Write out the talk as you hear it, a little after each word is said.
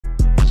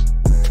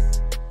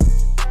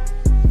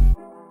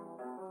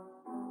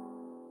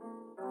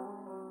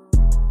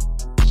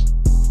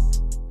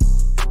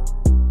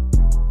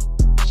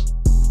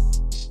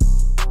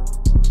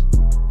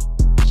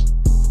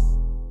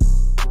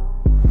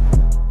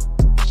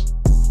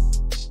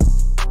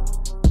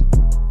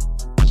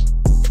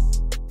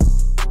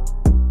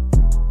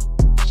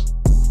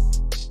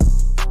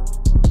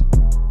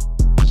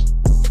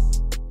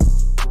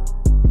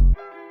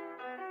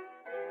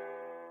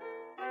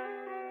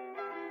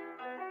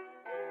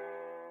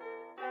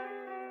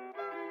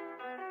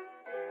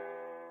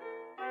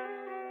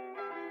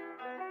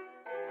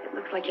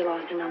Looks like you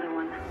lost another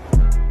one.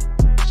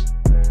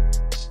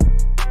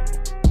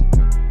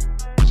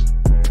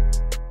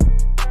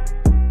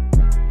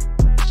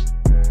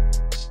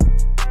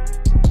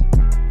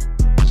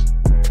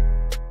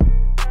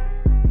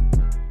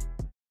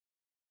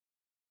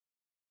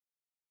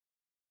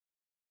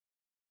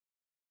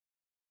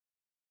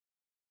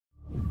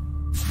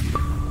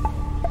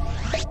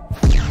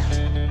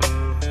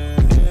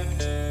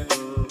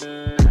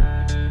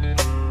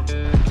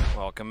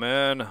 Welcome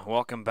in,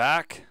 welcome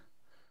back,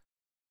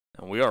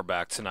 and we are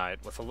back tonight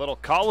with a little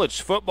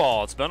college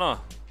football. It's been a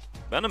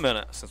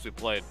minute since we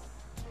played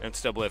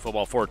NCAA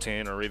Football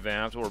 14 or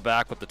Revamped. We're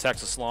back with the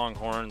Texas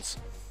Longhorns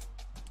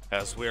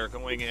as we are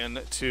going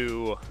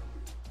into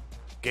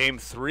Game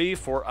 3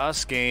 for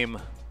us, Game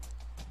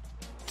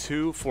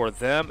 2 for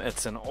them.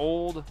 It's an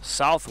old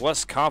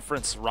Southwest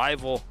Conference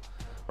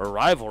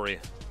rivalry.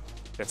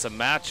 It's a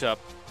matchup,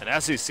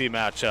 an SEC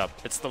matchup.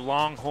 It's the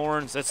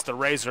Longhorns, it's the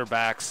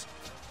Razorbacks.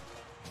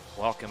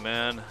 Welcome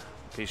in.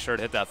 Be sure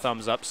to hit that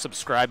thumbs up.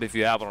 Subscribe if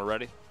you haven't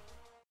already.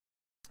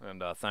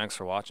 And thanks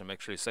for watching. Make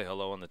sure you say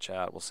hello in the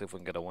chat. We'll see if we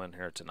can get a win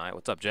here tonight.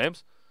 What's up,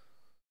 James?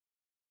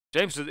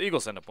 James, did the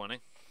Eagles end up winning?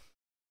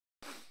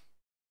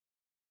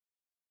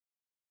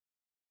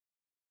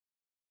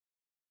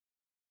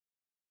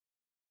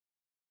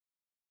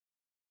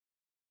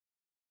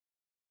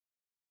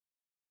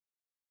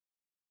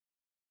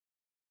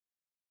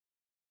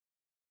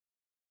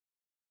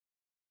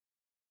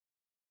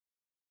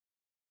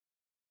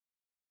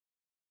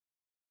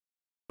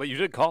 But you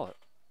did call it.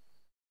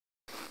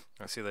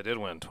 I see they did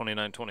win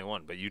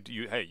 29-21, but you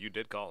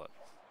did call it.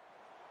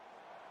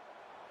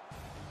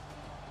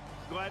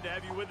 Glad to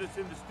have you with us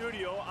in the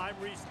studio. I'm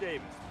Reese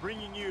Davis,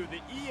 bringing you the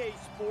EA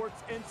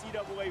Sports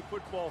NCAA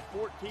Football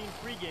 14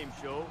 pregame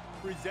show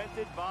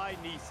presented by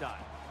Nissan.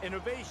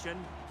 Innovation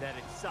that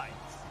excites.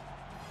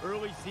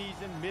 Early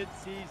season,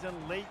 mid-season,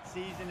 late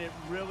season, it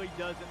really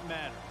doesn't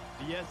matter.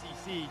 The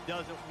SEC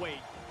doesn't wait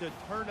to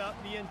turn up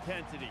the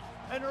intensity.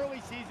 An early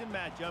season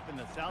matchup in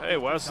the South. Hey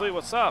Wesley,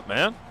 what's up,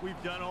 man? We've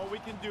done all we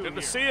can do. Good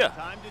to see you.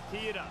 Time to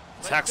tee it up.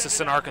 Texas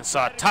and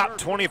Arkansas, top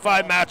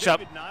 25 matchup.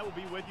 David and I will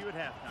be with you at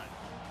halftime.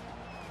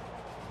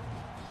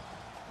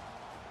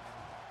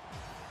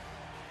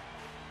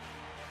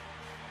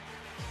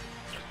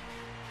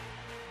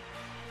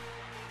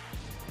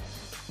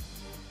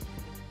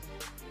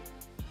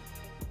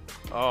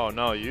 Oh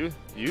no, you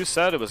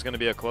said it was going to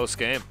be a close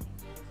game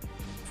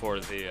for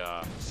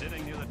the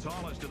sitting near the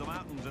tallest of the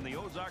mountains in the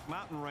Ozark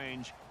Mountain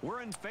Range.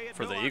 We're in Fayetteville,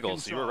 for the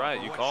Eagles. Arkansas, You were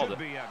right. You called it. Should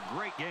be a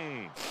great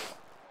game.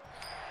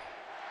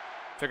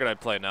 Figured I'd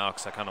play now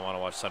because I kind of want to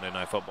watch Sunday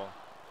Night Football,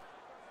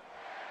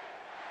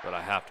 but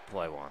I have to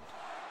play one.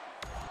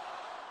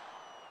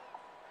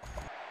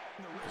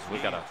 We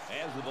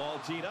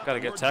gotta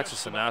get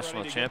Texas a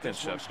national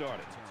championship.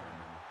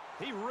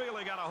 He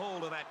really got a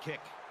hold of that kick.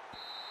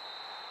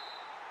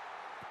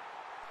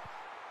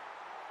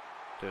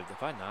 Dude,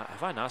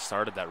 have I not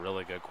started that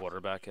really good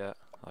quarterback yet?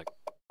 Like,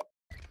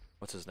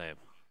 what's his name?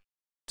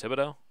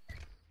 Thibodeau?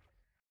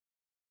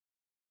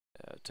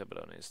 Yeah,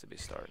 Thibodeau needs to be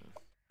starting.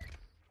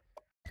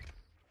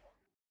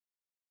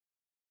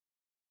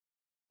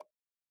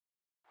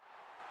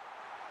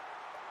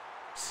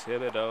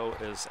 Thibodeau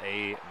is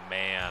a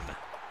man.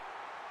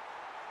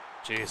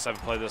 Jeez, I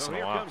haven't played this in a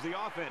while. Here comes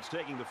the offense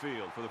taking the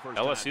field for the first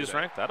LSU's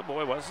time ranked.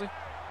 Attaboy, Wesley.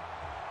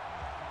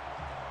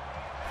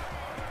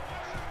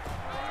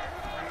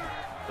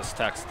 This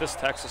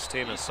Texas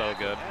team is so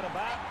good.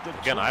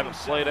 Again, I haven't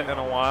played it in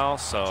a while,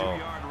 so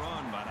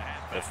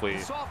if we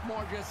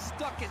sophomore just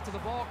stuck it to the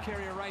ball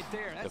carrier right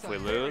there. If we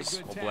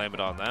lose, we'll blame it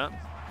on that.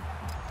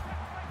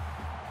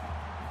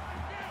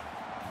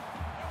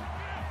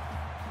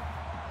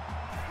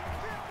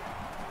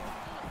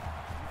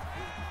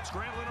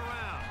 Scrambling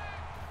around.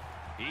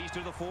 He's to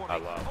the 40. I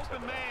love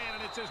Open man,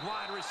 and it's his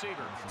wide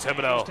receiver.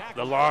 Thibodeau,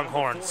 the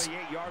Longhorns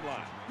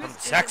from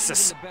Texas.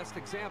 This isn't the best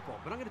example,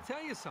 but I'm going to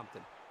tell you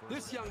something.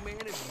 This young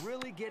man is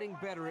really getting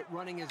better at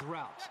running his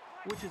routes,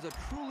 which is a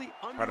truly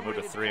underrated. Try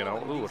to move to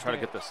 3-0. Ooh, we'll try to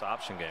get this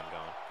option game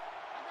going.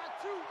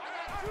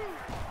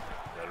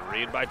 Good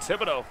read by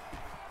Thibodeau.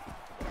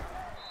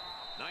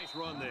 Nice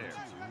run there.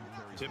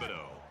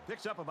 Thibodeau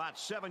picks up about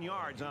 7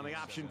 yards on the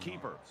option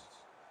keeper.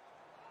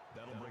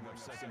 That'll bring up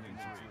 2nd and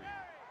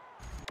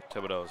 3.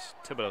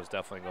 Thibodeau's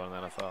definitely going to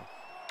the NFL.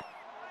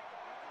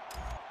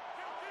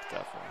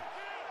 Definitely.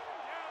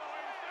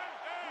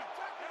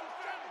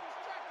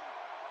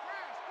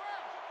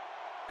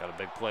 Got a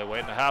big play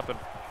waiting to happen.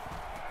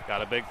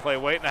 Got a big play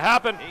waiting to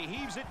happen. He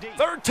heaves it deep.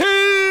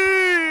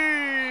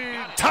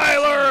 13!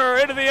 Tyler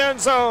into the end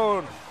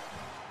zone.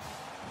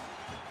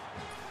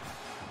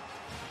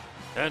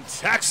 And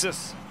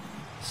Texas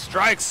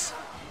strikes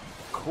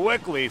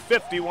quickly,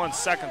 51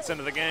 seconds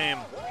into the game.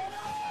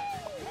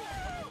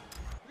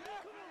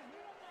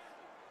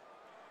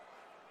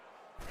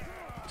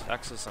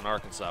 Texas and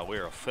Arkansas, we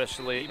are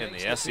officially in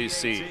the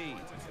SEC.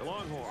 The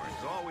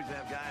Longhorns always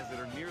have guys that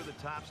are near the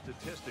top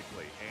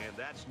statistically, and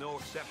that's no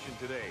exception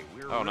today.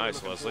 We're really nice,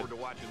 looking Wesley. forward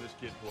to watching this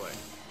kid play.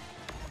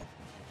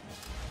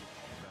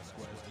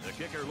 The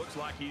kicker looks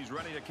like he's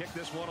ready to kick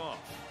this one off.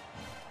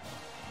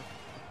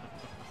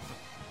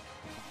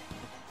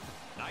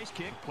 Nice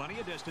kick, plenty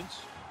of distance.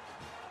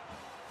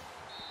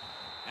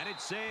 And it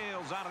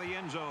sails out of the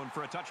end zone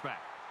for a touchback.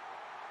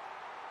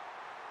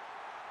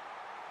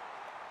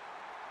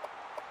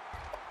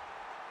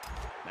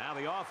 Now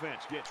the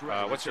offense gets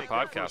ready. What's your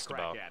podcast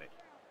about?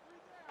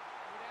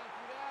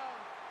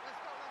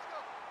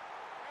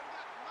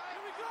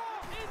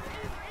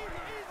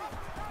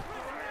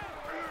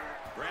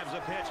 Grabs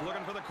a pitch,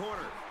 looking for the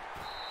corner.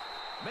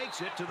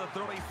 Makes it to the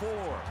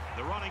 34.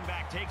 The running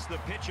back takes the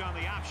pitch on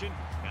the option,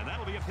 and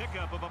that'll be a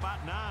pickup of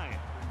about 9.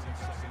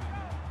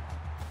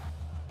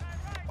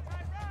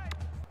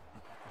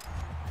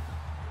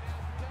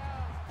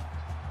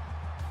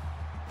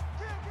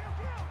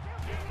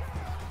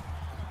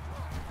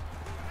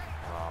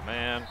 Oh,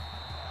 man.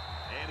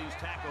 And he's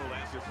tackled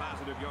after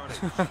positive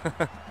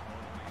yardage.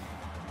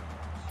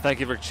 Thank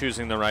you for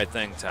choosing the right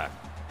thing, Tech.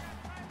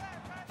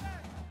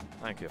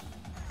 Thank you.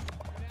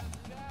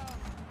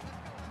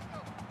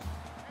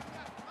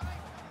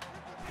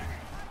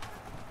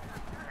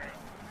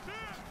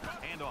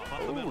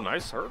 Ooh,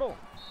 nice hurdle.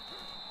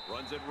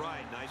 Runs it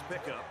right. Nice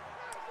pickup.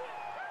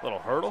 Little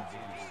hurdle.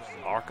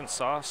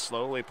 Arkansas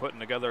slowly putting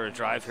together a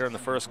drive here in the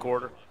first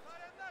quarter.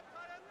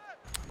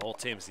 Both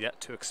teams yet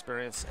to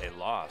experience a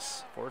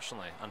loss.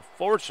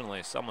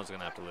 Unfortunately, someone's going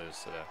to have to lose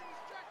today.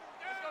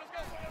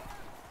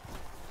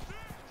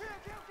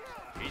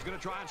 He's going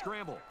to try and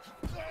scramble.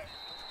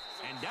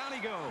 And down he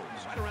goes,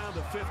 right around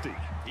the 50.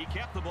 He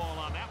kept the ball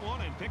on that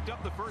one and picked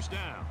up the first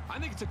down. I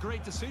think it's a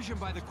great decision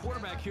by the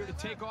quarterback here to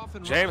take off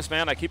and James,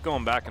 man, I keep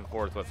going back and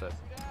forth with it.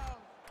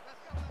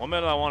 One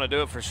minute I want to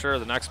do it for sure.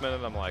 The next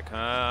minute I'm like,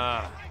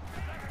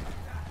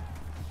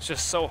 It's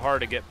just so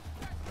hard to get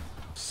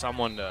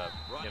someone to,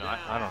 you know,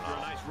 I don't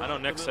know. I know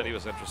Nick said he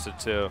was interested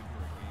too.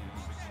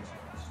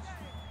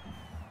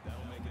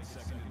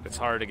 It's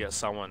hard to get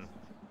someone,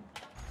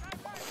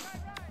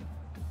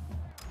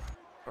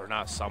 or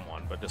not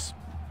someone, but just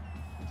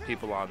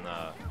people on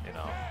the, you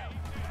know,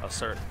 a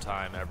certain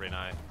time every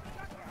night.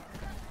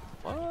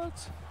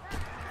 What?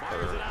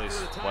 Or at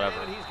least whatever,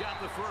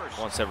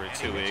 once every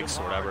 2 weeks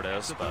or whatever it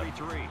is. But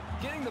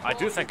I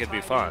do think it'd be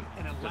fun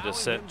to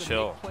just sit and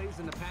chill,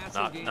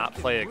 not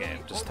play a game,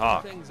 just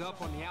talk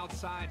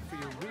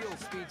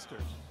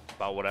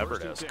about whatever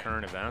it is,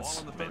 current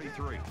events,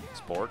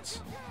 sports,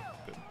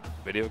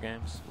 video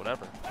games,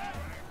 whatever.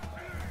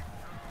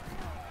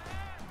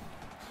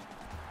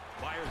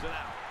 Fires it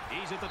out.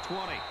 He's at the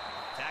 20.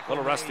 A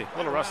little rusty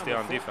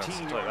on defense,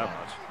 I'll tell you that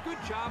much. Good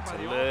job by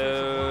It's the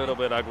a little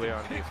bit ugly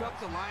on pick defense. up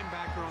the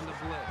linebacker on the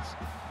blitz.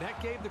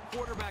 That gave the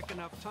quarterback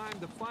enough time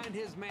to find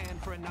his man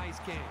for a nice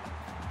game.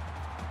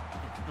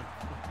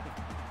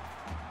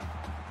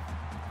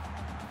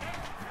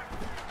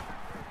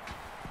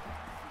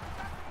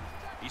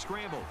 He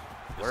scrambled.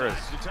 Where is?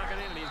 To tuck it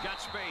in, and he's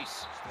got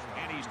space.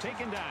 And he's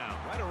taken down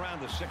right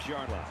around the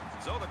 6-yard line.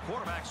 So the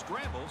quarterback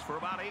scrambles for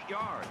about 8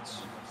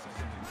 yards.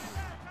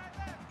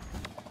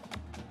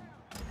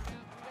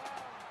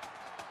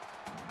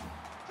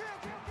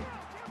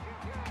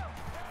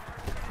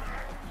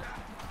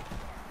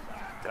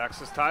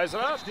 Texas ties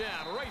it up.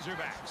 Touchdown,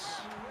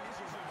 Razorbacks.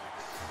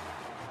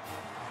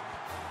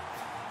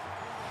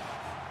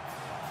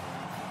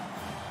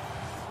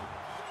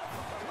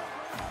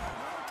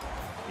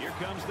 Here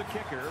comes the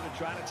kicker to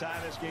try to tie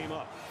this game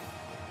up.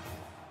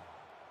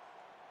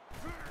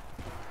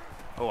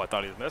 Oh, I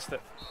thought he missed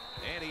it.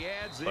 And he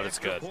adds the But it's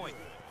extra good. point.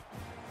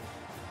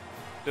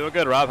 Doing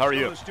good, Rob. How are To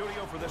you? the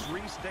studio for this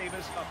Reese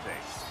Davis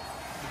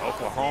update.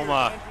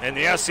 Oklahoma in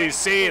the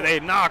SEC. They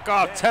knock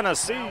off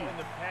Tennessee.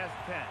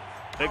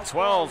 Big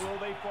 12.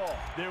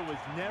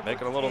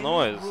 Making a little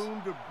noise.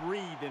 Room to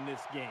breathe in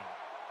this game.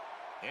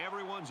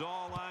 Everyone's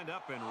all lined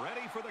up and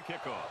ready for the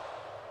kickoff.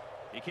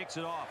 He kicks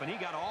it off, and he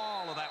got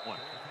all of that one.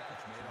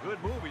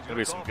 Good move. He's Gonna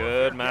be some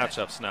good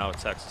matchups now with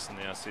Texas in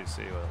the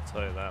SEC. I'll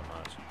tell you that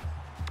much.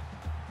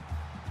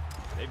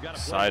 They've got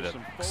to Excited, play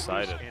with some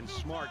excited. focus and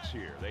smarts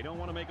here. They don't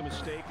want to make a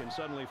mistake and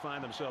suddenly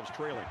find themselves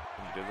trailing.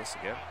 Can you do this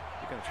again?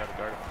 You gonna try to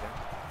guard him again?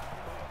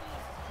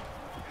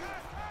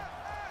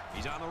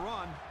 He's on the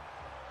run.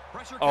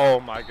 Pressure. Oh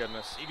my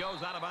goodness. He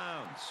goes out of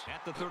bounds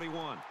at the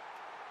 31.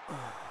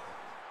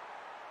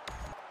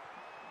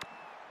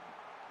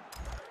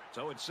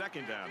 So it's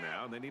second down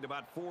now, and they need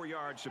about 4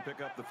 yards to pick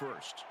up the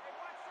first.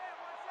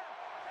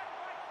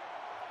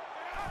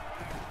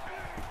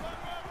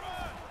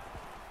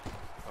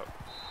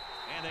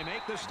 And they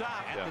make the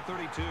stop at the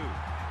 32.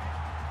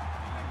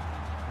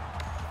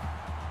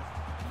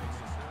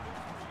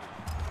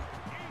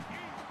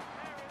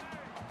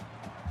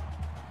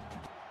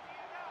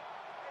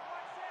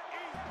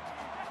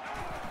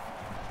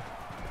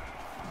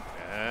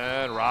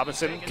 And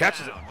Robinson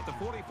catches it. At the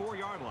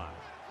 44-yard line.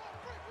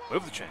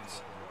 Move the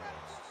chains.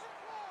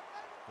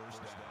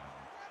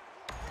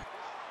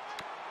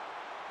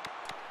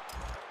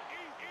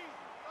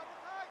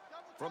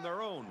 From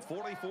their own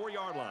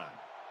 44-yard line.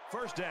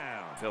 First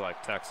down. I feel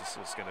like Texas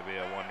is going to be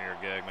a one-year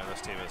gig, man.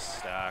 This team is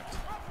stacked.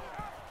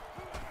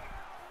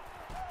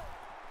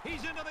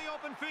 He's into the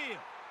open field.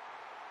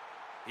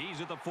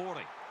 He's at the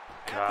 40.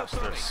 Gosh,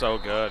 they're so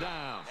good.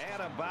 Down at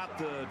about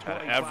the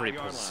At every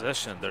 25-yard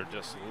position, they're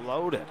just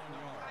loaded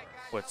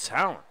with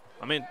talent.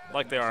 I mean,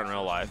 like they are in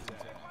real life.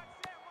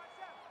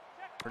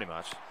 Pretty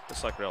much,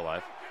 just like real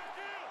life.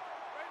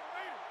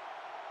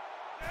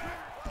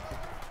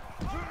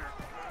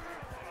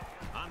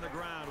 On the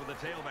ground with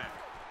the tailback.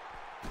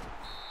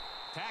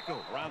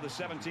 Tackle around the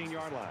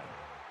 17-yard line.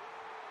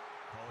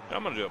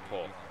 I'm gonna do a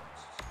poll.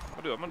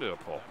 I'm gonna do a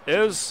poll.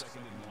 Is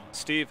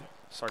Steve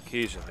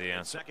Sarkisian the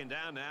answer? Second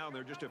down now, and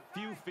they're just a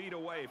few feet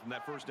away from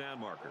that first down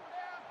marker.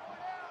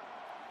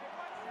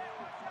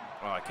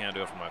 Oh, I can't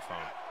do it from my phone.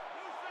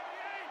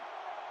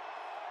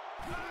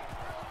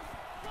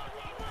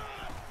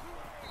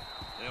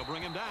 They'll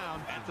bring him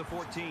down at the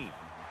 14.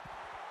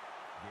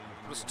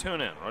 Just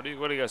tune in. What do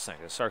you guys think?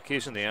 Is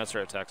Sarkisian the answer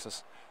at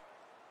Texas?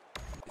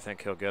 You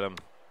think he'll get him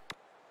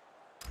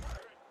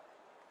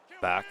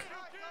back?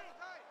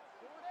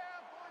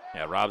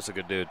 Yeah, Rob's a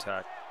good dude,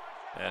 Tech.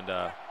 And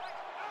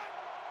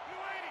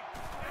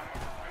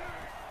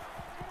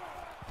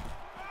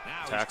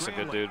Tech's a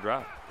good dude,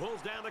 Rob.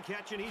 Pulls down the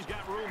catch, and he's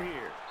got room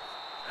here.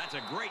 That's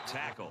a great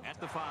tackle at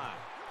the 5.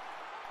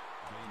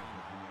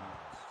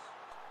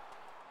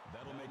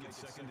 That'll make it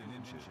 2nd and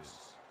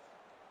inches.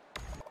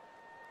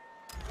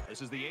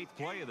 This is the 8th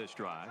play of this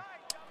drive.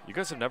 You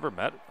guys have never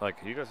met? Like,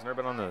 you guys have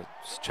never been on the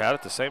chat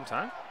at the same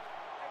time?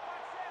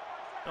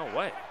 No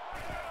way.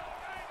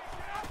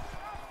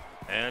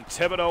 And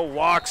Thibodeau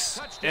walks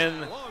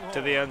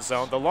into the end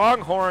zone. The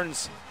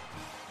Longhorns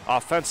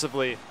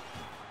offensively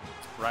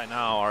right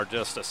now are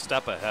just a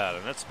step ahead,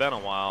 and it's been a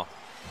while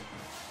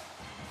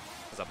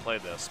since I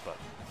played this, but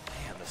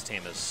man, this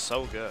team is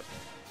so good.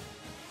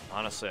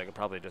 Honestly, I could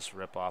probably just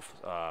rip off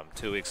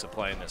 2 weeks of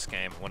playing this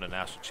game, win a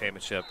national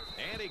championship,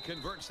 And he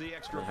converts the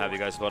extra and have you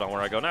guys vote on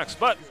where I go next.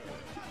 But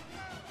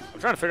I'm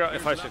trying to figure out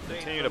if I should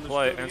continue to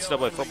play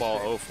NCAA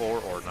football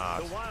 04 or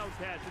not. The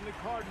Wildcats and the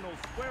Cardinals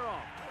square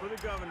off for the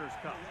Governor's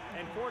Cup.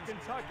 And for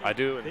Kentucky, I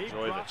do they've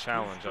enjoy the dropped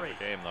challenge of the straight.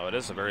 game, though. It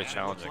is a very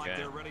challenging Looks like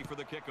game. they're ready for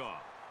the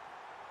kickoff.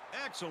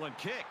 Excellent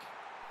kick.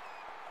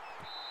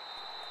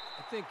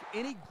 I think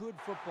any good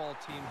football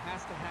team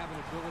has to have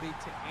an ability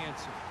to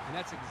answer, and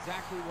that's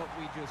exactly what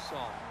we just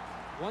saw.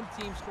 One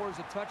team scores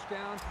a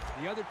touchdown,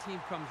 the other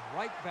team comes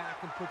right back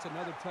and puts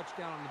another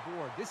touchdown on the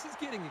board. This is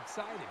getting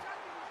exciting.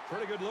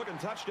 Pretty good looking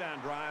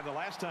touchdown drive the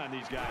last time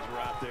these guys were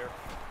out there.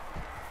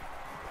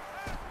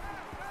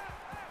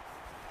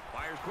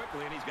 Fires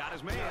quickly, and he's got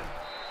his man.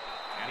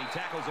 And he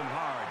tackles him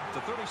hard at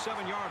the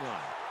 37-yard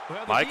line.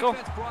 Well, the Michael,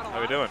 defense brought a how we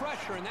lot doing? of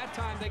pressure, and that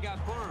time they got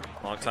burned.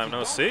 Long time If you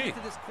no don't see. get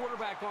to this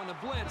quarterback on the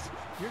blitz,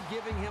 you're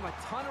giving him a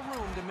ton of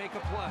room to make a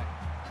play.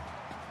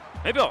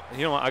 Maybe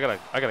you know what? I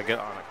gotta get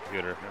on a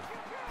computer.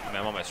 I mean,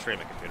 I'm on my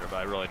streaming computer, but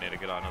I really need to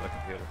get on another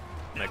computer.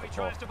 Now Make he a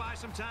poll. tries to buy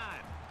some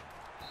time.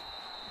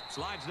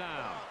 Slides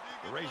down.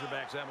 The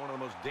Razorbacks have one of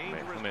the most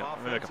dangerous let me make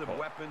a offensive poll.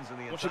 weapons in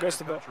the I want you entire guys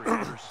to vote. country.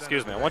 Under Excuse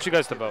me. center I want you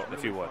guys to back. vote, It's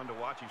if you really would. fun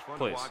to watch. He's fun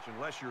Please. to watch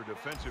unless you're a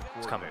defensive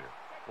coming. coordinator.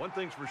 One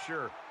thing's for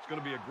sure, it's going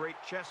to be a great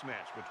chess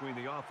match between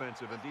the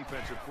offensive and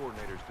defensive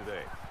coordinators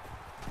today.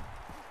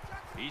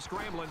 He's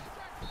scrambling.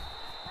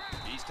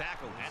 He's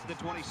tackled at the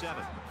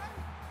 27.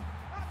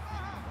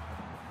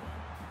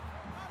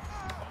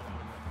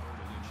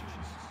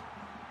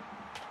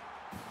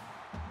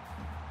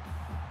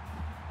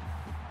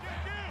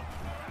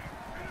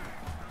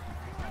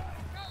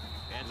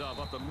 Hands off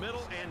up the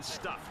middle and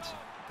stuffed.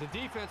 The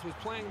defense was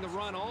playing the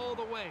run all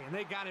the way, and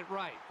they got it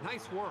right.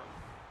 Nice work.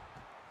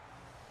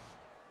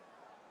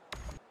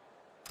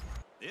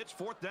 It's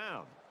 4th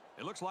down.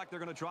 It looks like they're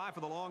going to try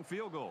for the long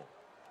field goal.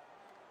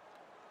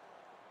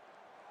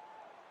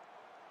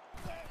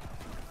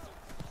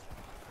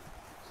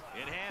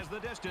 It has the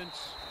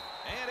distance,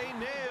 and he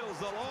nails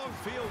the long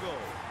field goal.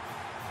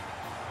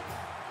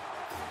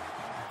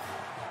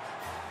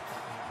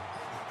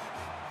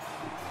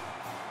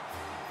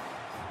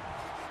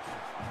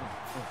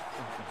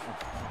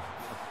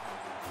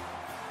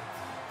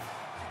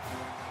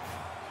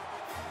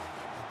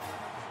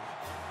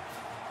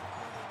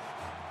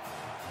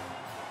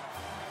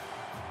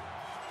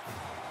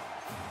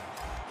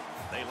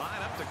 They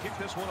line up to kick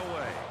this one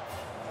away.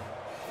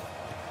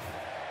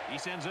 He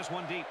sends this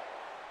one deep.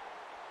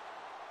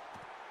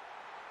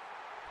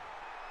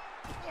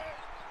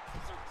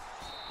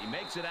 He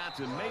makes it out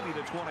to maybe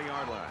the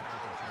 20-yard line.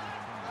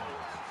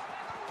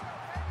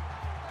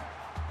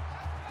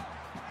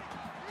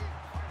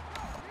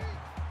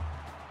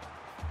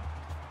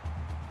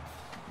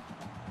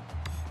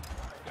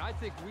 I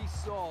think we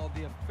saw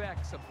the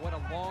effects of what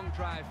a long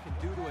drive can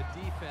do to a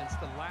defense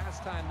the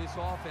last time this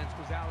offense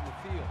was out on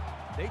the field.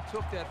 They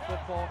took that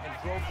football and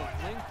drove the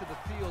length of the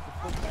field to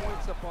put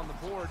points up on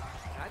the board.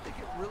 And I think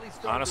it really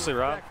started Honestly, to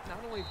Rob, affect not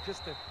only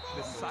just the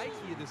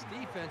psyche of this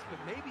defense, but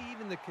maybe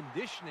even the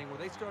conditioning where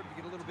they started to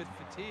get a little bit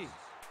fatigued.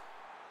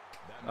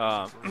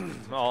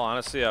 All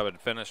honesty, I would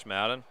finish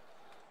Madden.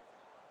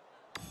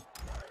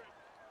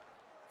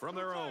 From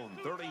their own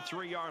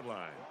 33-yard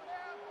line.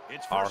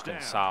 It's first down.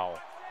 Arkansas.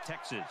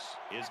 Texas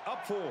is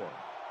up 4.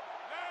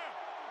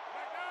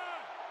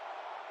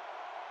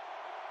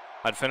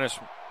 I'd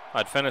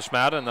finish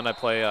Madden, and then I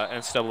play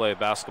NCAA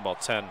Basketball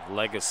 10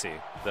 Legacy,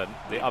 the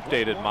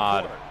updated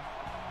mod.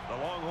 The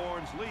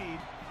Longhorns lead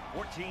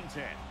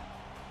 14-10.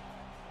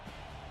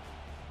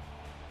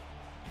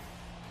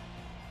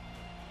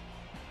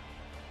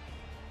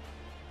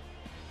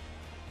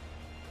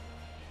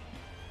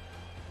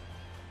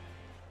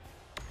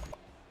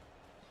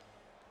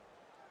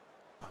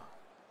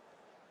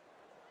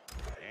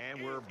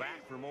 And we're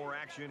back for more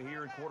action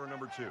here in quarter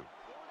number 2.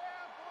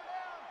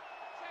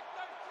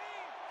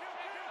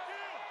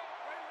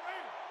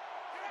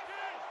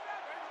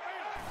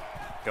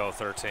 Go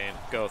 13,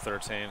 go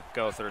 13,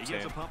 go 13. He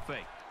gets a pump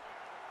fake.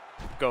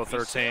 Go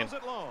 13. He sails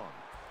it long.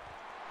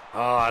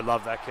 Oh, I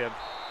love that kid.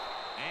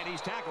 And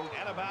he's tackled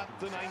at about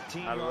the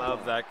 19. I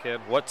love that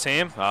kid. What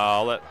team?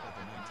 I'll let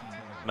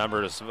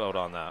members vote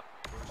on that.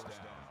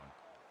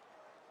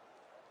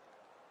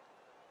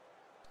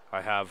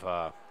 I have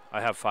 4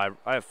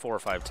 or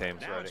 5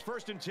 teams now ready. It's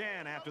 1st and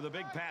 10 after the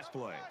big pass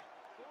play.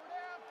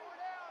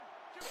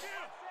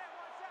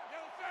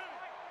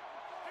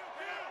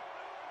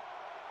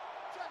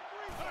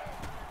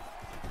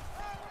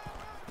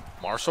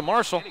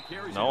 Marshall.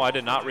 No, I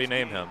did not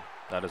rename him.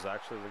 That is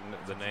actually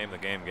the name the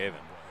game gave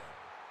him.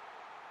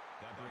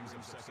 That brings him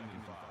 2nd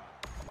and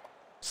 5.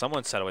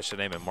 Someone said I should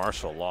name him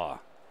Martial Law.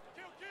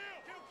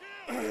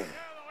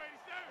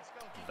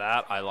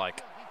 That I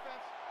like.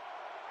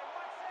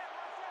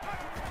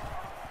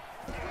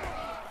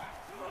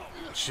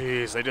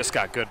 Jeez, they just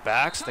got good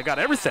backs. They got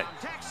everything.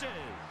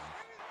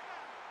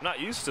 I'm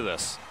not used to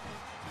this.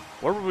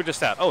 Where were we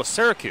just at? Oh,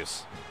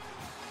 Syracuse.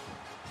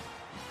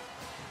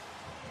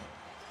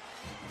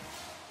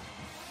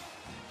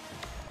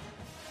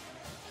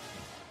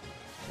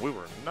 We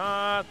were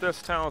not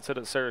this talented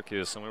at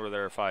Syracuse, and we were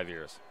there 5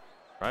 years,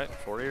 right?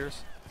 4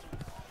 years?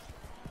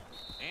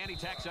 And he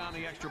tacks on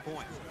the extra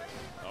point.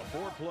 A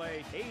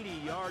 4-play,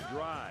 80-yard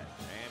drive,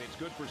 and it's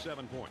good for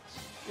 7 points.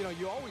 You know,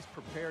 you always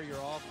prepare your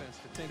offense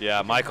to think.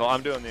 Yeah, Michael,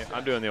 I'm doing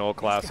the old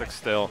classics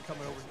still.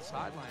 Coming over the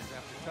sidelines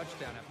after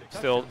touchdown after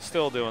touchdown.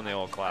 Still doing the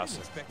old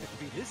classics. Expect it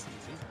to be this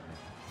easy.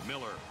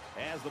 Miller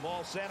has the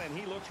ball set, and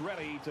he looks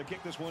ready to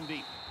kick this one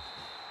deep.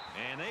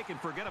 And they can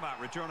forget about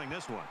returning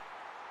this one.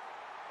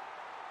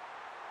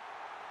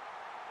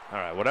 All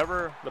right,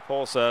 whatever the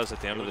poll says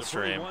at the end of the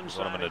stream is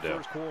what I'm going to do.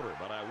 First quarter,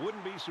 but I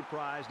wouldn't be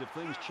surprised if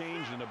things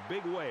changed in a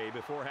big way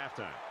before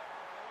halftime.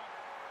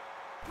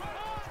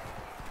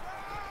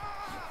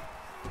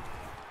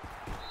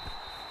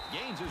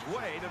 Gains his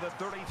way to the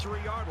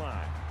 33-yard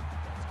line.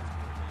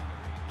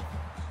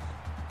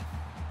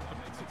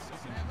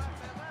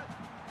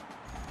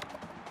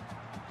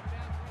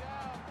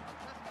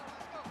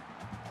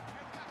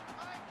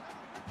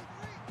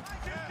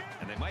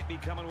 And they might be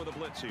coming with a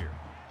blitz here.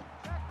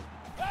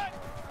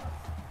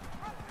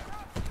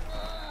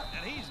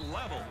 And he's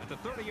level at the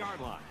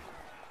 30-yard line.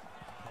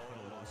 Calling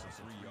a loss of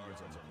 3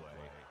 yards on the play.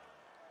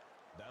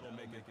 That'll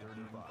make it 3rd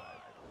and 5.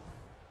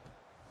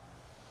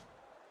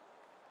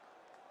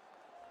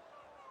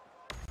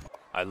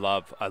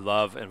 I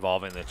love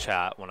involving the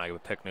chat when I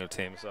pick new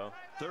teams, though.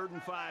 3rd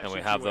and 5. And we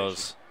have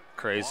those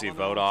crazy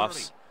vote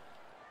offs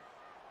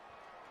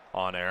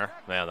on air.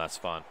 Man, that's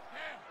fun.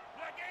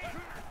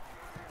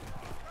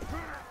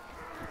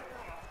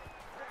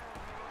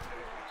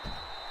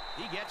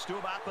 He gets to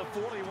about the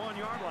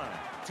 41-yard line.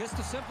 Just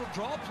a simple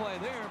draw play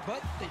there,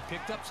 but they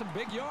picked up some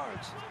big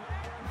yards.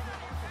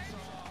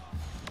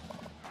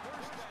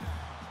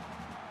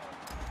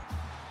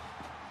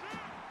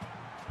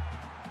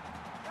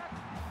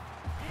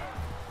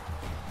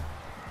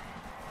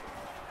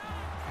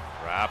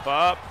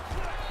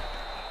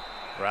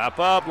 Wrap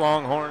up,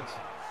 Longhorns.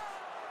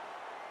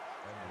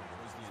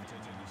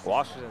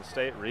 Washington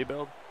State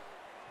rebuild.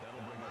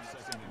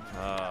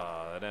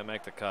 They didn't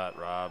make the cut,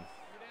 Rob.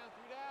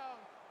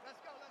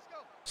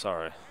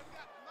 Sorry.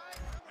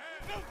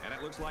 And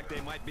it looks like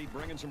they might be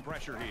bringing some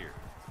pressure here.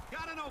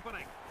 Got an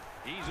opening.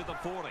 He's at the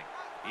 40.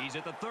 He's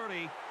at the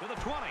 30 to the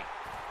 20.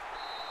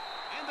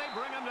 And they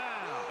bring him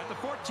down at the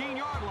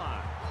 14-yard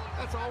line.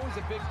 That's always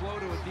a big blow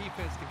to a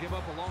defense to give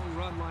up a long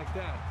run like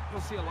that.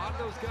 You'll see a lot of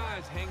those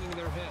guys hanging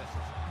their heads.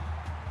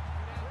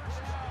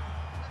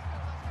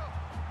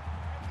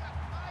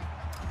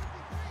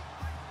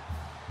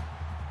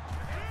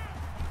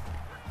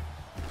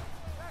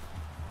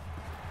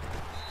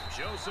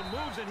 Shows some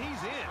moves, and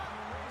he's in.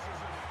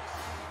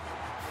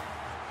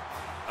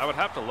 I would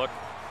have to look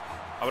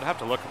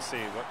and see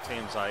what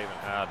teams I even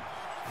had.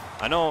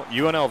 I know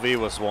UNLV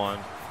was one.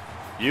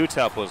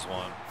 UTEP was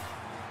one.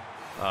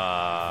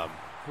 I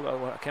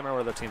can't remember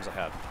what other teams I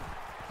had.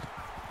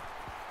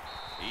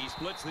 He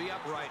splits the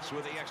uprights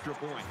with the extra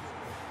point.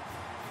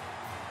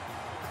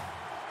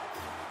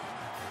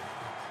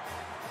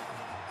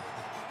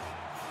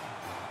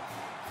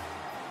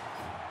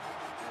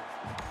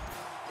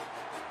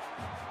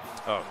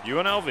 Oh,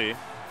 UNLV,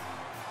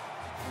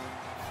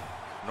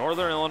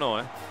 Northern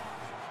Illinois,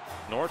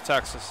 North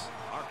Texas,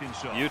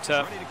 Arkansas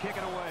UTEP, ready to kick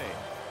it away.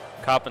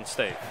 Coppin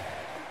State.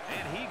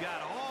 And he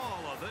got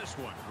all of this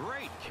one.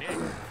 Great kick.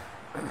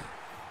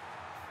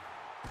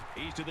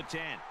 He's to the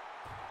 10.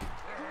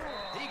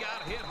 He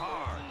got hit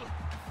hard.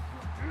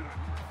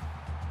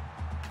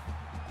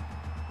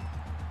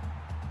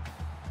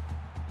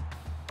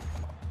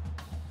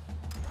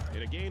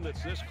 In a game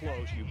that's this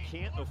close, you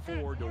can't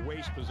afford to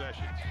waste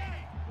possessions.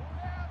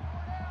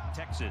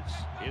 Texas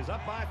is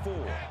up by 4.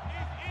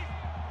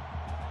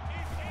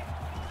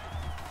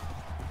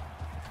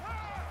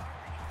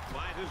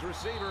 Finds his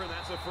receiver, and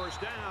that's a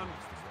first down.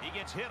 He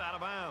gets hit out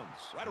of bounds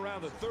right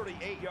around the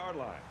 38-yard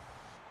line.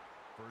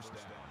 First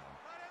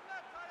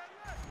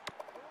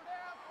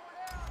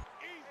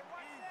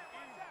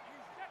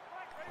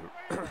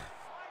down.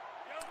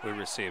 We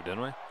received,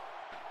 didn't we?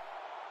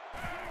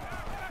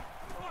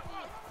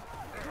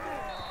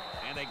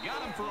 And they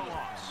got him for a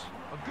loss.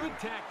 A good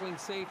tackling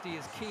safety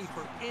is key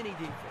for any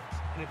defense.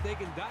 And if they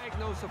can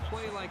diagnose a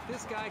play like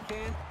this guy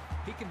can,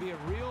 he can be a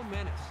real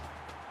menace.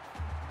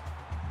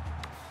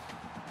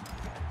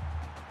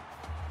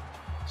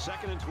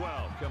 2nd and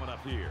 12 coming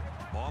up here.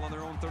 Ball on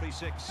their own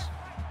 36.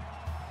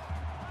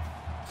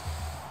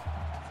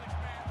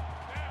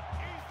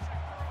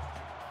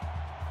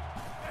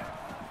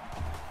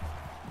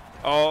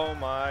 Oh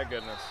my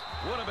goodness.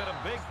 Would have been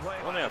a big play.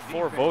 Only have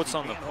 4 votes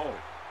on the poll.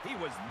 He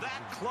was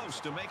that close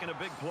to making a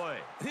big play.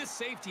 This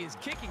safety is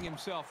kicking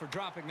himself for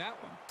dropping that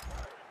one.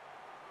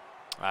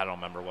 I don't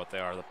remember what they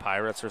are. The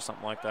Pirates or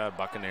something like that.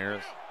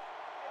 Buccaneers.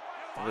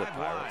 The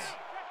Pirates.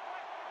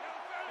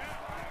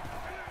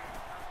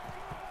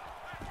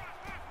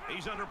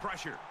 He's under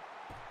pressure.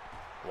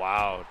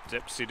 Wow.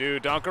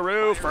 Dipsy-doo,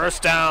 Dunkaroo.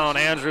 First down.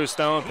 Andrew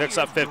Stone picks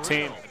up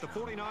 15. At the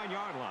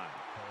 49-yard line.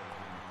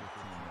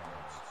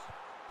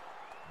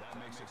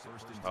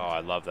 Oh, I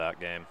love that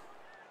game.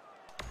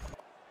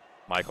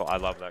 Michael, I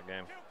love that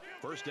game.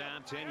 First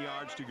down, 10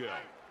 yards to go.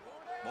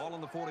 Ball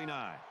on the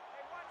 49.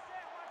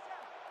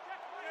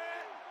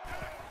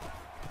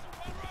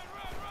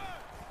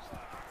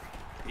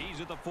 He's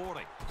at the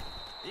 40.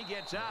 He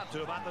gets out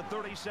to about the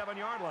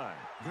 37-yard line.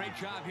 Great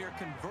job here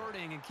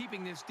converting and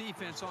keeping this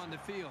defense on the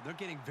field. They're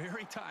getting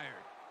very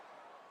tired.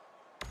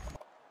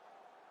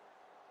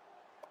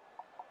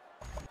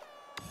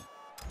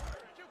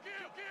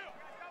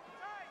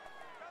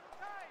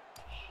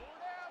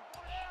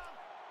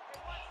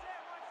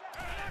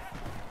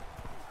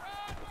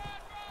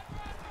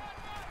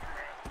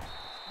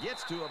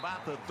 Gets to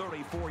about the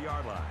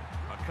 34-yard line.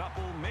 A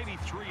couple, maybe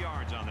 3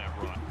 yards on that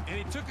run. And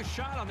he took a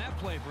shot on that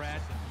play, Brad.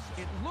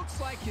 It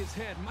looks like his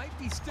head might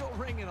be still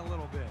ringing a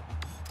little bit.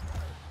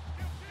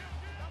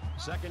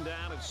 2nd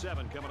down and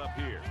 7 coming up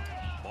here.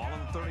 Ball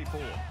on the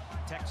 34.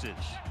 Texas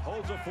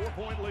holds a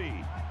 4-point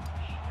lead.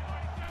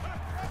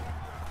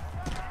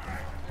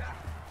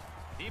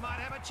 He might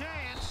have a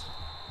chance.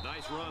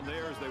 Nice run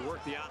there as they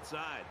work the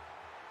outside.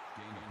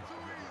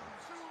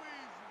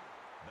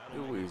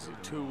 Too easy,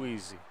 too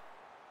easy.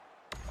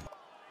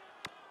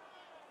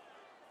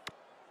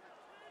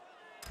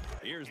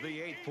 Here's the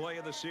 8th play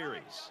of the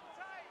series.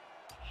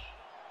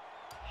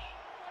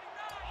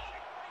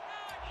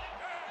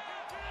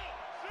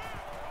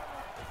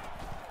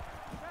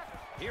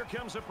 Here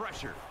comes the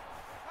pressure.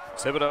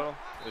 Thibodeau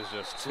is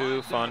just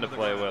too fun to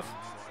play with.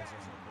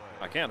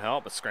 I can't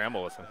help but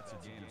scramble with him.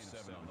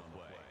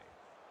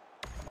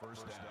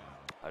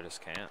 I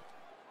just can't.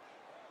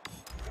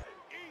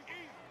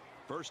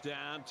 First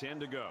down, 10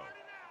 to go.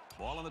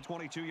 Ball on the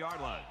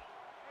 22-yard line.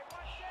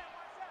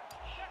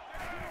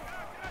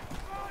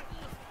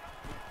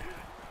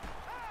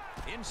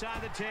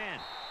 Inside the 10.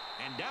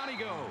 And down he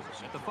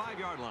goes at the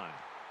 5-yard line.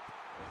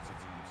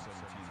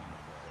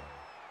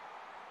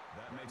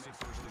 That makes it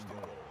 1st and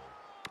goal.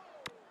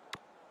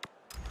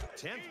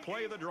 10th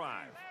play of the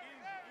drive.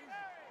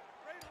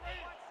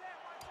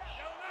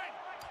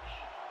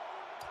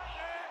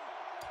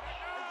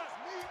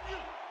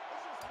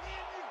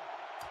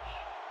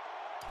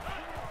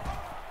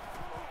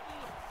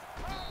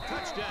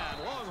 Touchdown,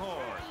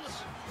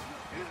 Longhorns.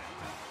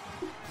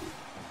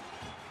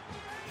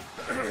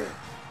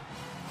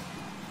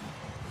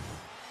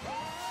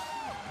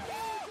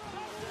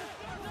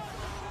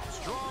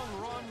 Strong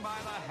run by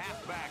the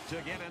halfback to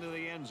get into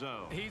the end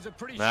zone. He's a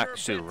pretty Mac sure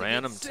shoot bet to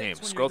random get 6 teams.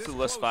 when Scroll you're through the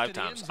this list close 5 to the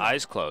times. end zone.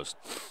 Eyes closed.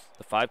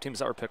 The 5 teams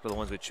that were picked were the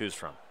ones we choose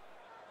from.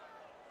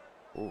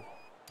 Ooh.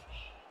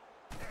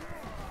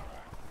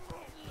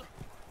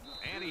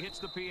 And he hits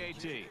the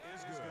PAT.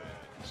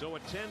 So a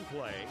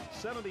 10-play,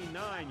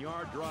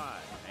 79-yard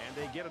drive, and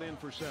they get it in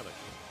for 7.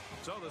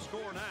 So the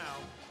score now,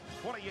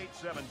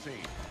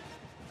 28-17.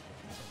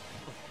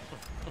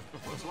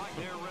 Looks like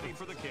they're ready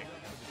for the kick.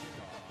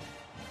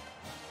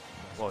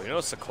 Well, you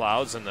notice the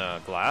clouds in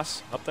the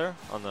glass up there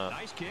on the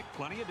Nice kick,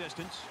 plenty of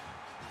distance.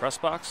 press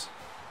box?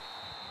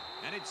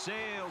 And it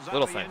sails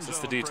Little out the end things, it's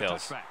the zone for a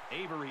details. touchback.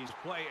 Avery's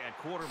play at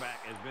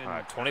quarterback has been All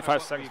right, kind of 25 what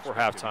we seconds before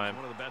expected. halftime. He's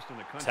one of the best in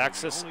the country.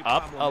 Texas The only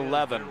up problem is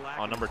 11 their lack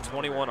on of number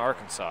familiarity. 21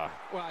 Arkansas.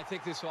 Well, I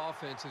think this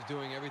offense is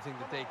doing everything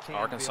that they can.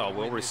 Arkansas to be able to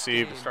will win this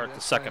receive to game. start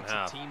the That's second why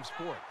half. it's a team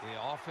sport. The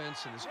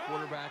offense and this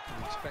quarterback who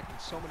we expected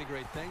so many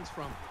great things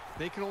from,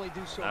 they can only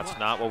do so much.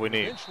 That's not what we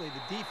need. Eventually,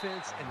 the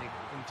defense and the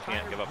entire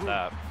Can't give up group,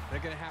 that.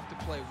 they're going to have to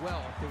play well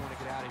if they want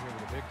to get out of here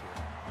with a victory.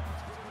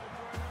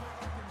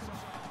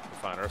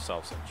 find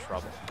ourselves in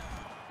trouble.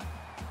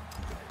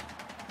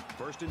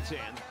 1st and 10,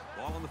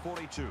 ball on the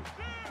 42.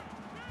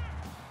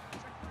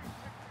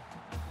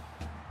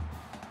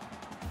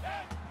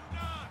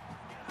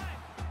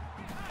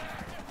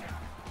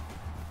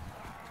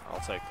 I'll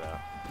take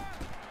that.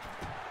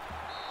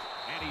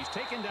 And he's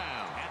taken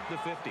down at the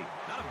 50.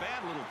 Not a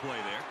bad little play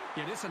there.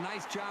 Yeah, this is a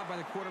nice job by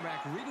the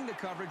quarterback reading the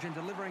coverage and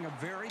delivering a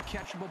very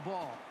catchable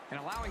ball and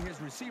allowing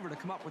his receiver to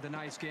come up with a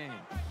nice game.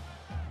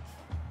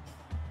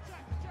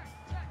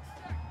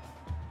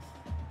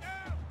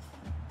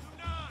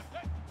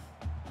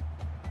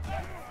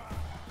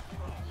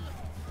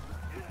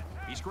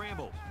 He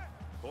scrambles.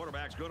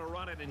 Quarterback's going to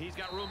run it, and he's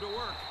got room to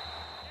work.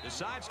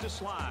 Decides to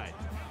slide.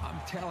 I'm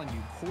telling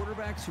you,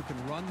 quarterbacks who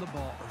can run the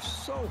ball are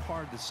so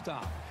hard to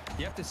stop.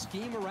 You have to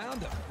scheme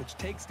around them, which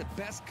takes the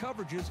best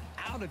coverages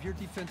out of your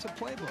defensive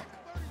playbook.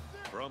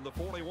 From the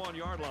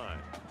 41-yard line.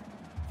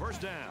 1st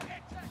down.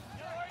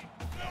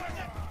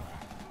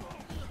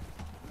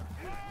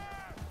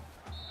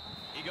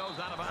 He goes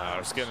out of bounds.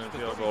 We're just getting in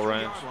field goal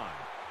range.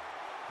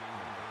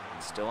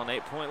 Still an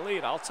 8-point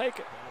lead. I'll take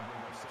it.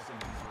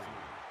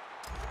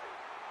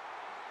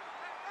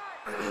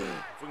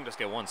 If we can just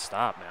get one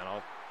stop,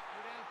 man.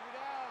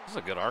 This is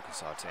a good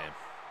Arkansas team.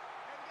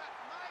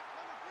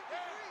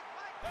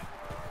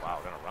 Wow,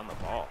 we're going to run the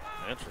ball.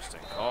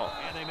 Interesting call.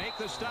 And they make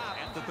the stop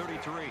at the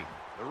 33.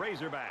 The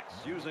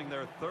Razorbacks using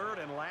their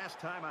 3rd and last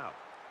timeout.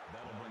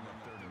 That'll bring up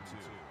 3rd and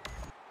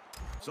 2.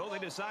 So they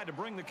decide to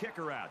bring the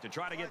kicker out to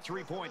try to get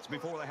 3 points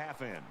before the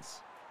half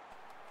ends.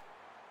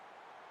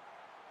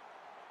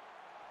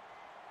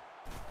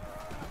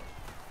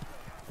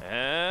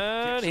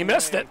 And he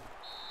missed it.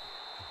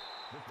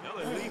 Now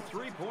they leave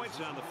 3 points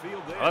on the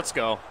field there. Let's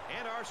go.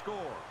 And our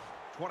score,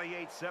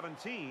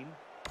 28-17,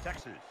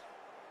 Texas.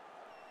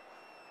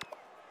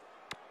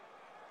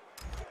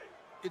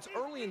 It's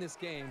early in this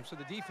game, so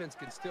the defense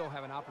can still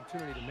have an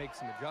opportunity to make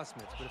some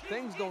adjustments. But if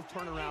things don't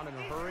turn around in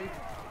a hurry,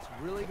 it's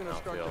really going to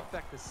start to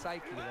affect the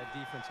psyche of that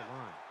defensive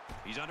line.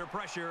 He's under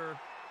pressure.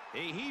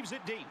 He heaves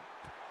it deep.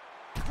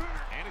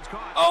 And it's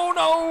caught. Oh,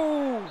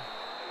 no!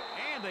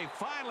 And they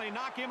finally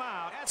knock him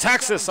out.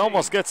 Texas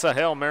almost gets a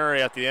Hail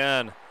Mary at the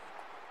end.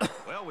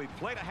 Well, we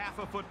played a half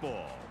of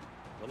football.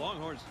 The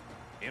Longhorns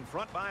in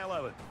front by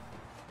 11.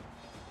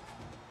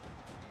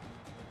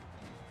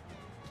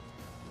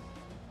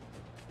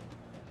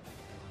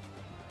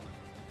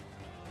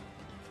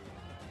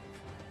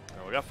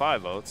 We got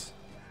 5 votes.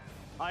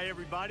 Hi,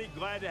 everybody.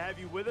 Glad to have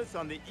you with us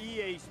on the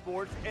EA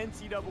Sports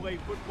NCAA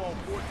Football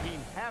 14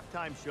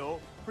 halftime show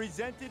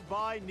presented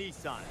by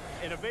Nissan.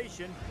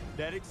 Innovation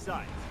that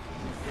excites.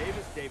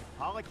 David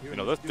Pollock here. You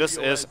know, in the this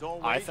studio, is, as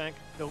always, I think,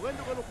 to lend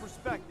a little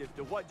perspective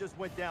to what just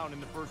went down in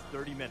the first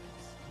 30 minutes.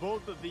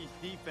 Both of these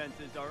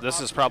defenses are this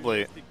is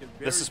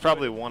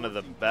probably one of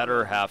the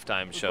better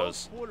halftime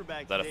shows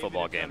that a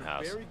football game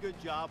has. Very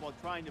good job on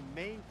trying to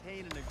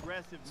maintain an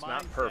aggressive mindset. It's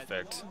not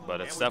perfect,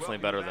 but it's definitely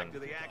better than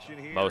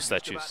most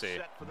that you see.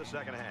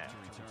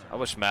 I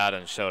wish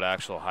Madden showed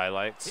actual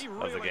highlights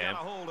of the game.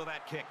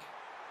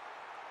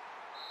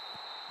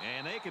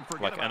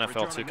 Like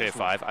NFL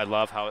 2K5, I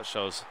love how it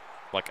shows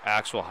like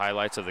actual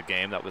highlights of the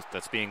game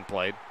that's being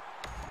played.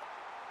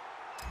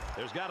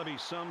 There's got to be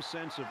some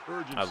sense of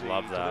urgency I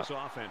love that. to this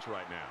offense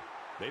right now.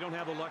 They don't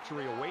have the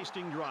luxury of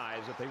wasting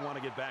drives if they want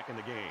to get back in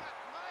the game.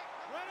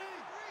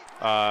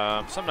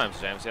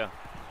 Sometimes, James, yeah.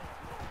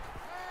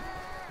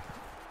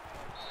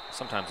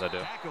 Sometimes I do.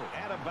 Tackle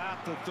at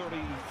about the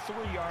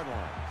 33-yard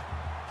line.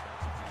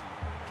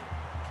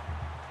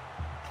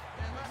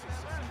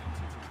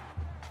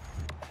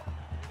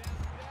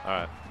 All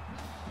right.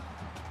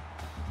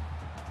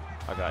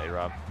 I got you,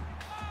 Rob.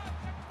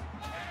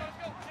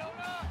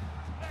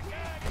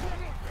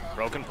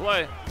 Broken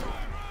play.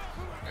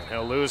 And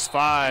he'll lose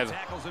 5.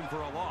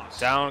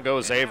 Down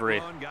goes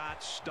Avery.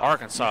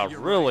 Arkansas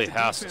really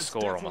has to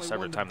score almost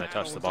every time they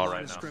touch the ball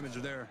right now.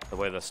 The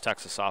way this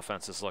Texas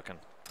offense is looking.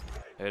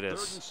 It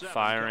is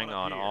firing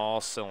on all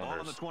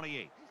cylinders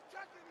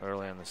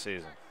early in the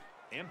season.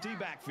 Empty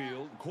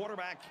backfield,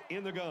 quarterback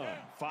in the gun.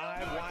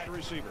 5 wide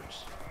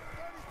receivers.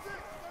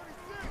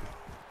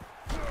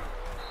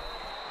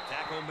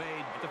 Tackle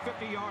made at the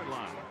 50-yard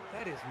line.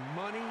 That is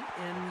money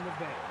in the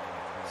bank.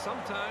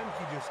 Sometimes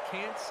you just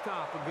can't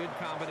stop a good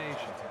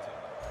combination.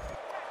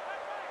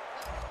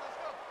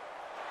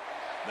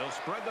 They'll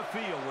spread the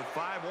field with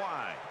 5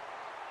 wide.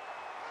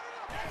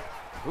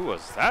 Who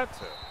was that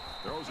to?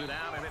 Throws it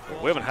out and it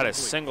falls We haven't had a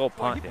incomplete. single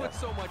punt Well, yet.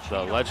 so much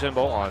The heat Legend on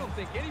Bowl I on don't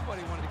think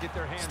anybody wanted to get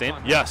their hands Steam.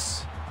 on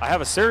Yes, I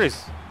have a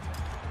series.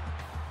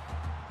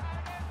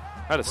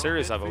 I had a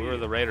series of it. We were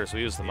the Raiders.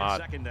 We used the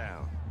mod. 2nd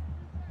down.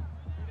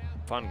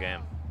 Fun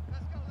game.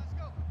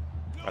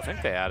 I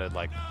think they added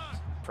like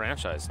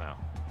franchise now.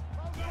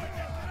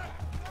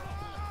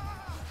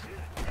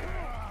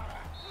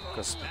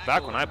 Because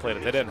back when I played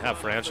it, they didn't have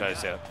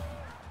franchise yet.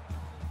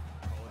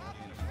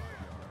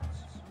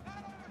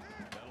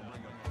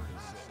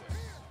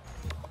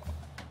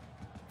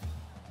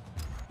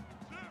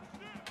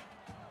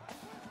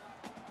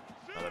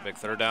 Another big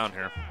 3rd down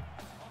here.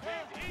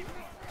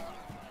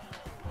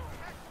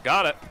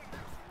 Got it.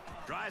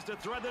 Tries to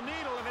thread the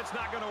needle, and it's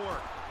not going to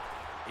work.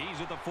 He's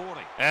at the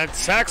 40. And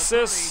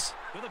Texas.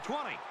 To the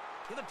 20.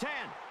 To the 10.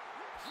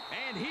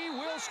 And he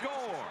will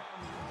score.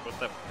 With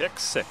the pick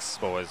 6,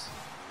 boys.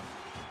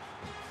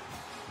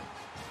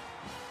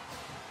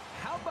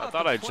 I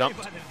thought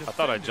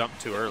I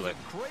jumped too early.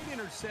 Great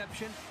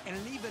interception and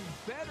an even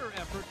better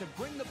effort to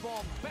bring the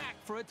ball back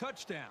for a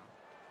touchdown.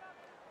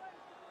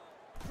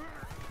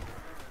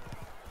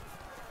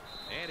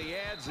 And he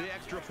adds the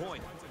extra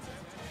point.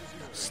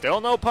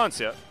 Still no punts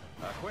yet.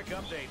 A quick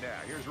update now.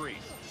 Here's Reese.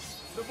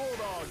 The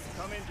Bulldogs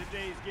come in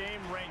today's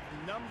game ranked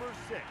number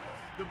 6.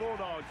 The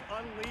Bulldogs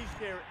unleash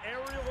their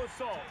aerial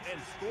assault and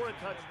score a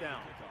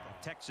touchdown.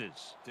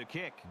 Texas to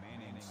kick.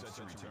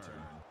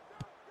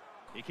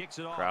 He kicks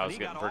it off. Crowd's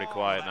getting pretty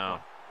quiet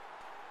now.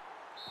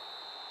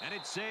 And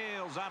it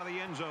sails out of the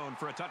end zone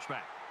for a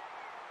touchback.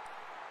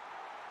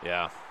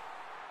 Yeah.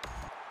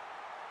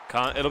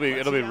 It'll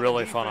be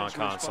really fun on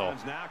console.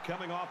 Now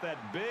coming off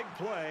that big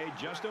play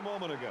just a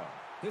moment ago.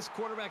 This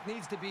quarterback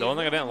needs to be. The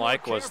only thing I didn't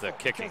like was the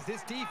kicking.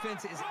 This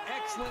defense is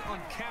excellent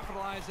on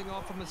capitalizing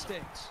off of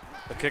mistakes.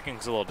 The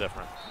kicking's a little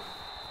different.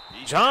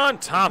 John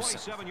Thompson.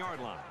 27-yard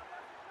line.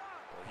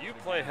 Will you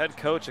play head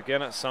coach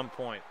again at some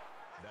point?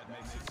 That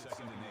makes it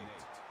 2nd and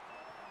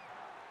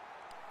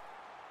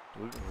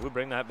 8. We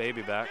bring that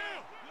baby back.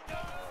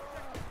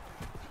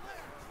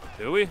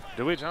 Do we?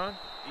 Do we, John?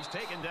 He's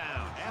taken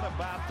down at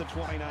about the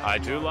 29. I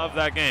do love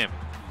that game.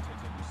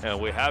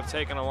 And we have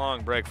taken a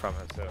long break from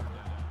it, too.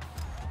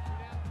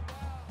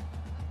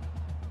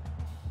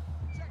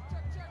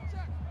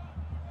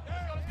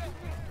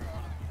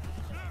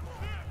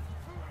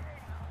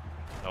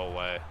 No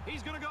way.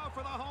 He's going to go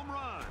for the home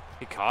run.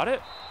 He caught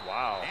it?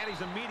 Wow. And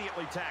he's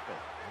immediately tackled.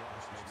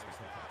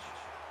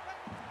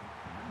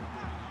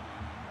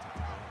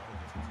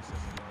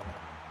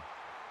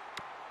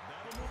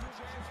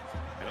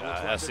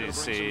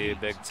 SEC,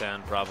 Big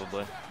Ten,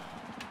 probably.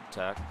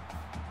 Tech.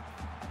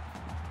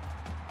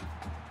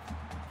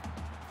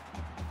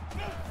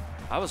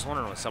 I was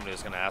wondering when somebody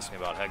was going to ask me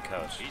about head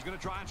coach. He's going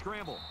to try and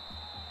scramble.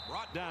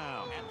 Brought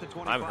down at the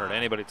 25. I haven't heard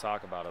anybody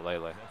talk about it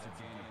lately.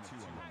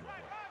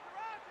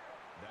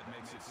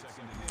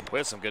 We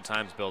had some good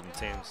times building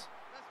teams.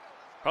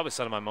 Probably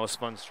some of my most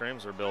fun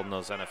streams were building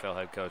those NFL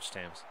head coach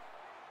teams.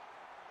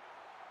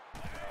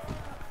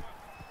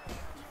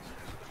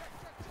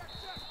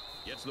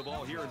 Gets the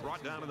ball here and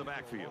brought down in the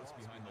backfield.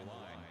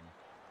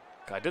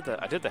 I did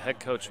the head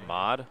coach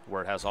mod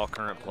where it has all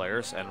current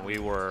players, and we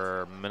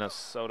were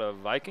Minnesota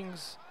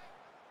Vikings.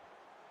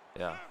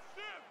 Yeah.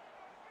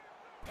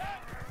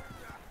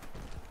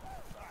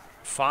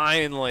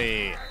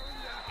 Finally.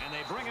 And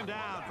they bring him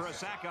down for a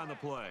sack on the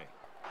play.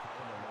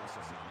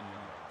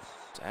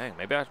 Dang,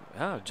 maybe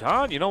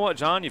John, you know what,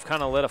 John? You've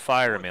kind of lit a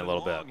fire in me a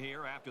little bit.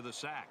 Here after the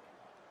sack.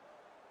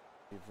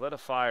 You've lit a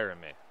fire in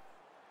me.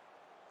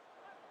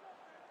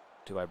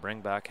 Do I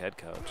bring back head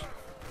coach?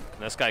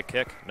 Can this guy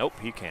kick? Nope,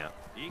 he can't.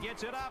 He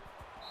gets it up,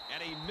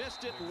 and he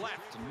missed it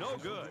left. No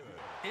good.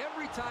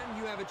 Every time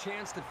you have a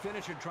chance to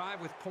finish a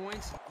drive with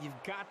points,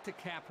 you've got to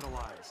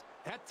capitalize.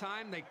 That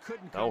time they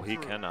couldn't come No, he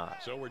through.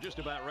 cannot. So we're just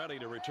about ready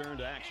to return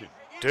to action.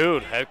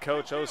 Dude, head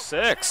coach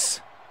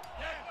 06.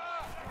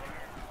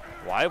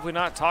 Why have we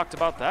not talked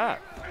about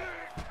that?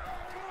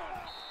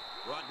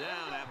 Brought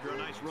down after a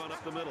nice run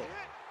up the middle.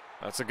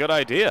 That's a good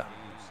idea.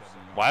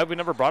 Why have we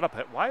never brought up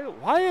why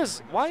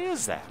is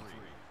that?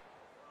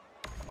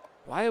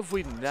 Why have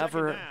we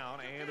never?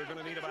 Down, and they're going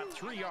to need about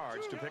 3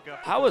 yards to pick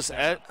up. How is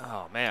Ed?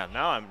 Oh man,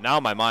 now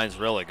my mind's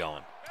really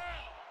going.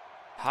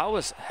 How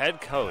has head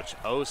coach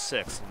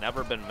 06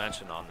 never been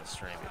mentioned on this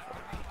stream before?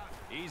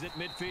 He's at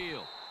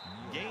midfield.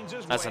 Gains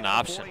his That's way an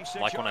at the option,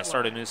 like when I 46-yard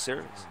start a line. new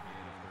series.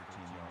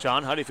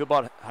 John, how do you feel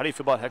about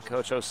head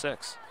coach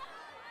 06?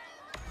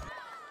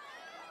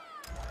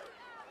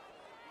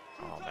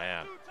 Oh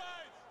man.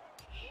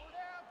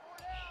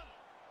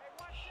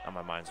 Now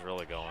my mind's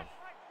really going.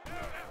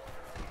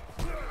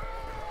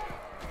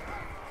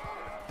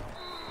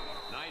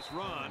 Nice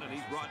run, and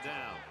he's brought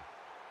down.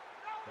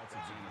 That's a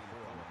gain of 4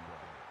 on the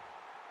play.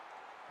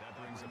 That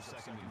brings him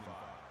 2nd and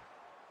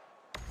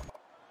 5.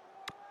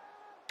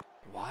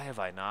 Why have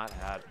I not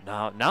had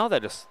now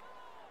that just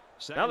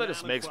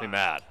makes me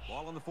mad.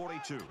 Ball on the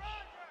 42.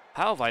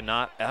 How have I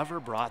not ever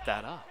brought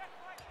that up?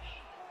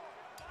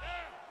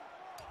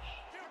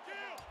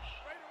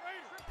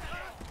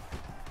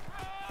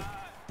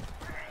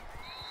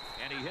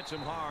 And he hits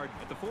him hard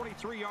at the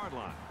 43-yard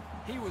line.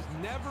 He was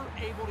never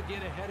able to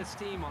get ahead of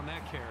steam on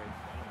that carry.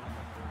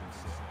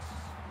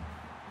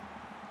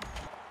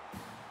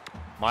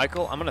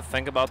 Michael, I'm gonna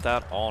think about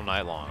that all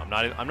night long.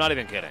 I'm not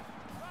even kidding.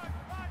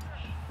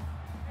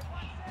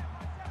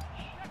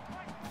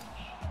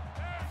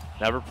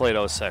 Never played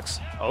 06.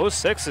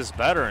 06 is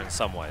better in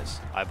some ways,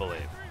 I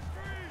believe.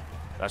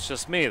 That's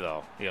just me,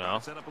 though, you know?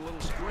 Set up a little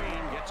screen,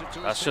 gets it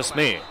to That's his just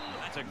tailback. me.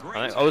 That's a great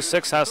I think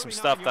 06 has some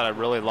stuff that I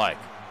really like.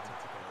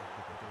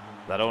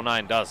 That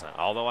 09 doesn't,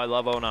 although I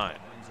love 09.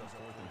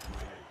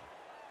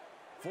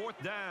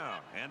 4th down,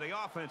 and the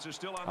offense is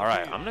still on All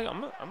right, the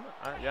field.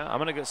 I'm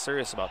gonna get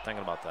serious about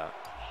thinking about that.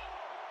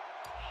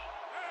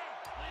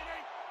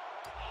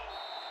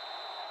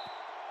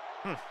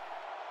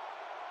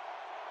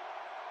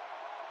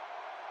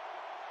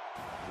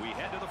 We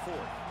head to the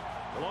 4th.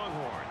 The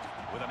Longhorns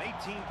with an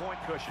 18-point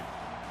cushion.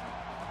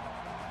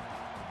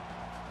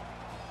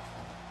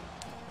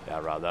 Yeah,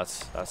 Rob, that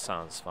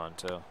sounds fun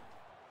too.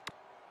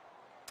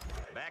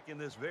 Back in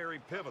this very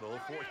pivotal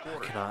 4th I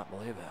quarter. cannot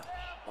believe it.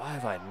 Why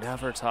have I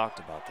never talked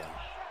about that?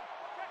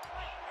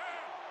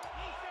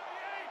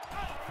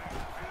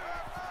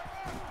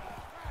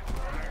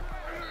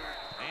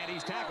 And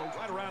he's tackled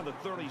right around the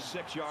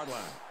 36-yard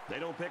line. They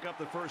don't pick up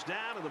the 1st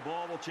down, and the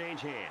ball will change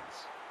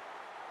hands.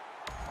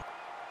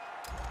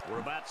 We're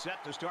about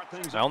set to start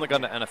things. I only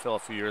got into NFL a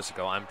few years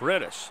ago. I'm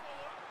British.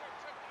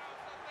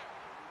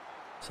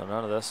 So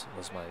none of this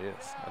was my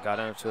youth. I got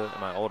into it in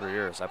my older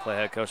years. I play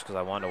head coach because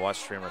I wanted to watch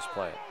streamers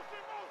play it.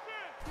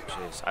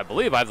 Jeez. I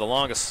believe I have the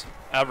longest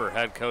ever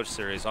head coach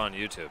series on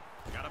YouTube.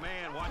 Got a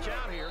man, watch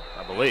out here.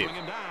 I believe. Bring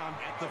him down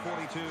at the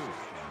 42.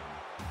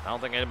 I don't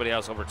think anybody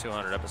has over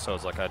 200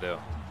 episodes like I do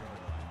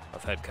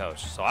of head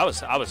coach. So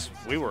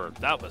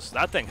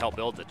that thing helped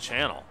build the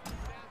channel.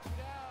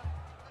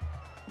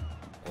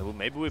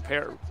 Maybe we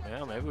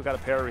got to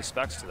pay our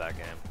respects to that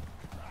game.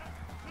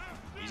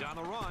 He's on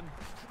the run.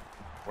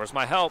 Where's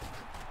my help?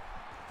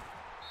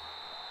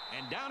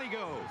 And down he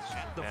goes.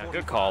 At the Man, 45.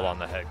 good call on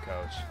the head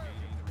coach.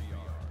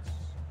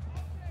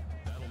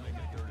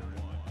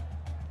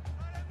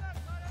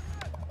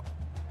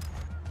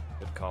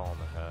 Good call on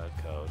the head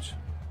coach.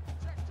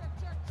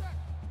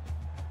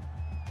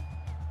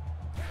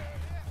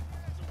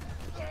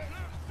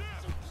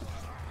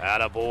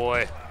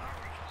 Attaboy.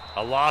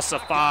 A loss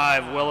of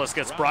 5. Willis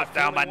gets brought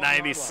down by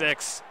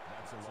 96.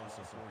 That's a loss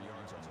of 4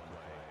 yards on the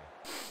play.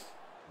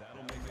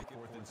 That'll make it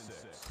 4th and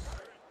 6.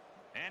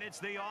 And it's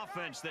the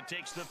offense that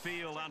takes the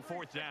field on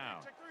 4th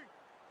down.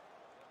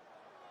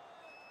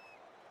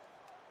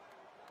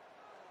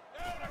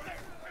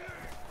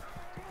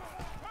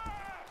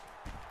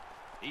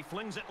 He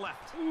flings it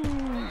left.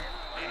 And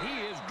he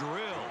is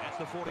drilled at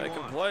the 41.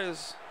 Making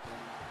plays.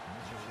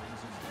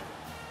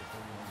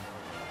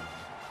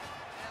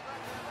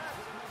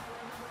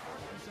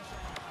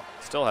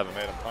 Still haven't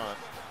made him punt.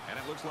 And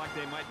it looks like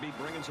they might be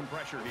bringing some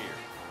pressure here.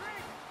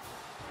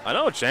 I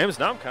know, James.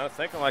 Now I'm kind of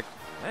thinking like,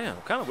 man,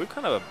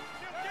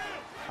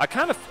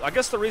 I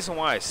guess the reason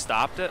why I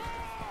stopped it,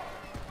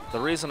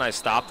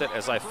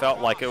 is I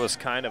felt like it was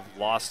kind of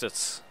lost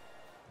its,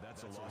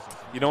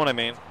 you know what I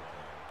mean?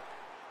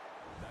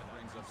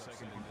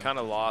 Kind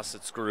of lost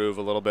its groove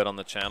a little bit on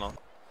the channel.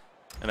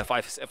 And if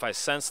I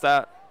sense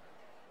that,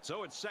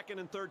 So it's 2nd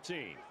and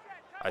 13.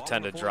 I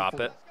tend to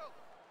drop it.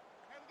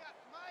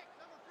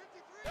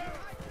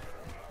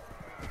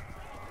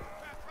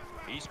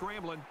 He's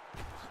scrambling.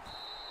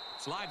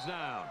 Slides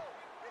down.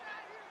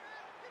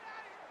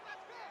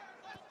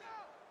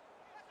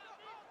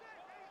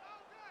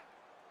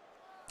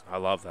 I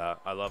love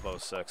that. I love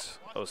 06.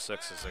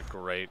 06 is a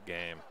great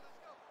game.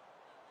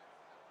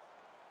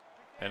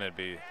 And it'd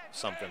be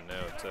something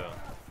new, too.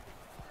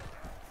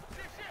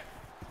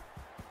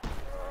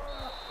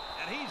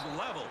 And he's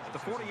level at the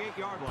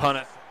 48-yard line. Punt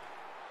it.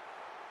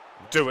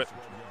 Do it.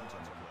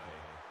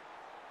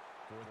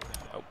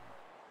 Oh.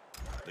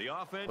 The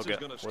offense They'll is get,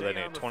 going to what stay do they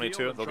need, on the 22?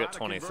 field and They'll try get to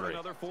convert 23.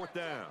 another 4th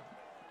down.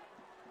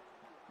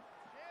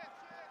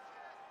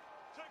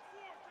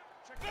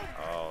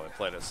 Oh, they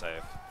played it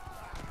safe.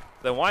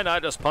 Then why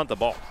not just punt the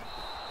ball?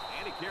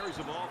 And he carries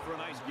the ball for a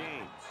nice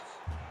gain.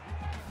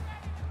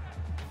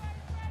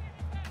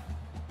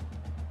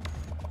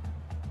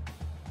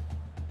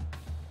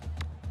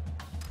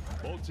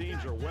 Both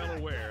teams are well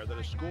aware that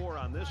a score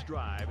on this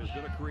drive is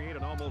going to create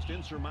an almost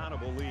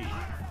insurmountable lead.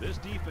 This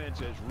defense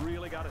has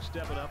really got to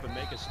step it up and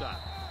make a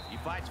stop. He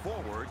fights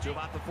forward to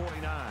about the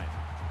 49.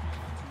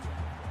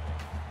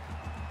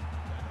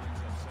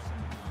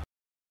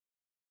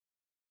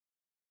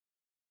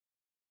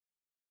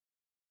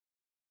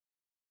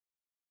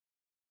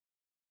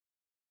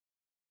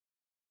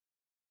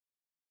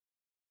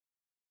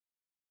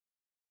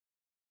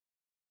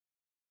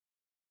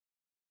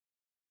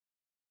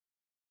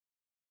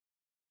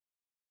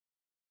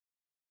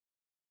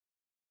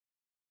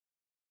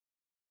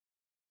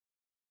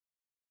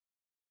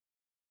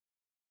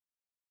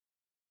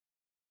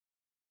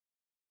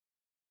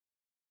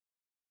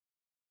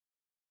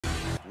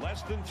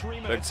 Less than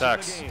 3 minutes Big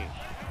text. in the game.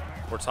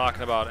 We're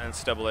talking about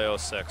NCAA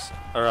 06,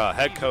 or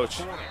head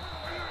coach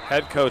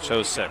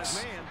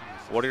 06.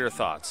 What are your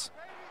thoughts?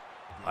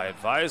 I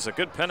advise a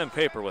good pen and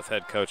paper with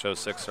head coach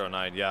 06 or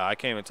 09. Yeah, I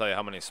can't even tell you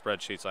how many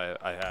spreadsheets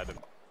I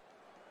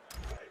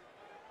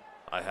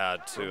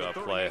had to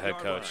play head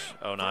coach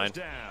 09.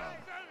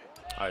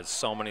 I had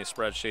so many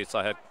spreadsheets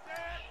I had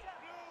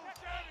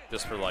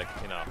just for, like,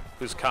 you know,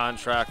 whose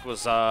contract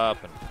was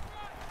up and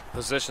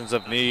positions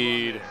of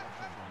need,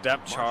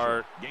 depth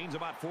chart, Gains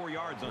about 4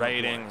 yards on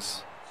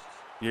ratings,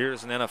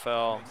 years in NFL.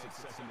 All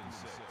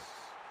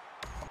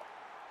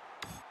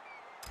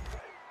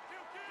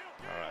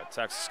right,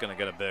 Texas is going to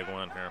get a big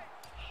win here.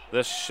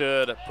 This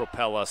should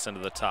propel us into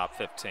the top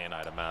 15,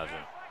 I'd imagine.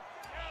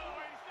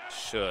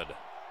 Should.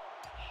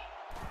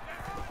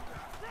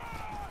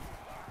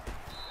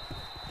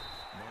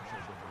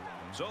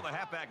 So the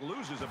halfback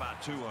loses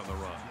about 2 on the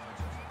run.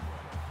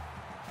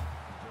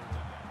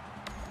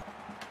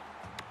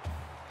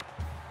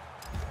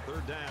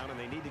 Third down, and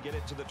they need to get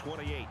it to the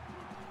 28.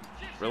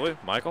 Really?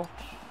 Michael?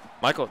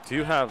 Michael, do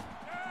you have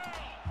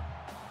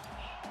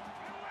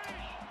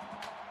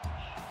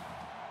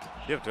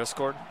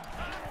Discord?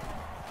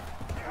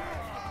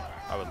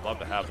 I would love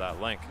to have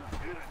that link.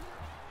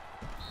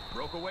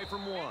 Broke away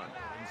from 1.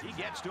 He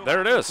gets to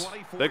There it about is. the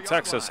Big 24-yard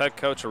Texas line. head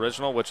coach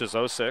original, which is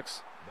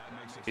 06.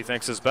 He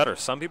thinks it's better.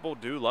 Some people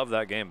do love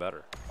that game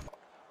better.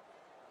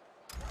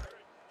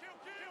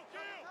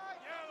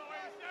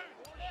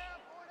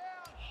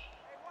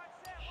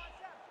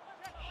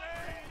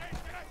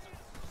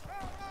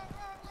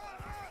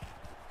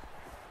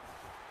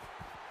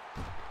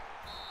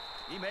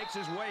 He makes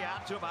his way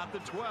out to about the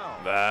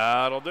 12.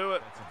 That'll do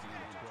it.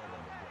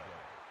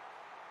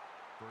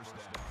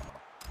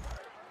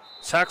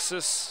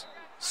 Texas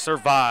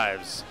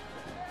survives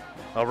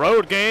a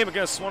road game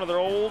against one of their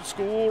old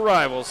school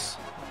rivals.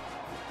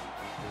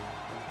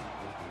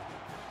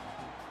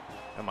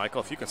 And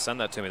Michael, if you can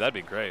send that to me, that'd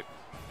be great.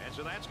 And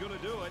so that's going to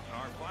do it.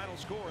 Our final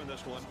score in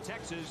this one,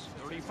 Texas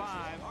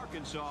 35,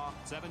 Arkansas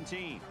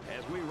 17.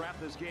 As we wrap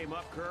this game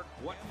up, Kirk,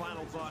 what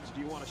final thoughts do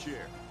you want to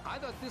share? I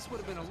thought this would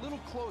have been a little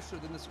closer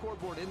than the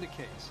scoreboard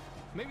indicates.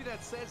 Maybe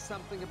that says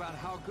something about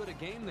how good a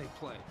game they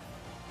played.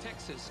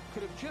 Texas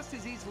could have just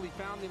as easily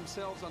found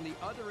themselves on the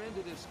other end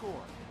of this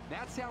score.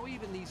 That's how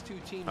even these two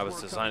teams I was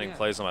were designing coming in.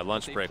 plays on my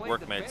lunch They break. played the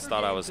Workmates better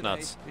thought I game was today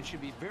nuts. and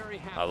should be very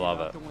happy I love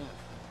about it. the win.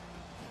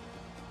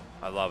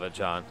 I love it,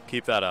 John.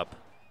 Keep that up.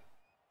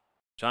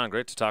 John,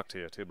 great to talk to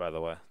you, too, by the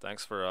way.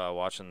 Thanks for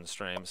watching the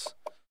streams.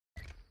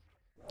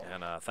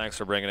 And thanks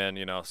for bringing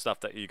in,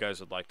 stuff that you guys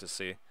would like to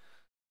see.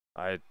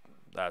 I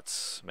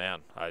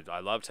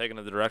love taking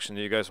it the direction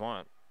that you guys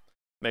want.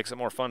 Makes it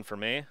more fun for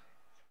me.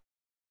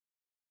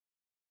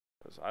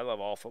 Because I love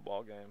all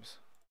football games.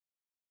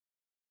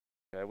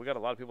 Okay, we got a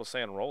lot of people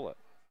saying roll it.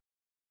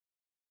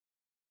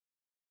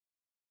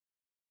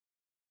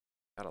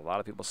 Got a lot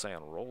of people saying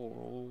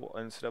roll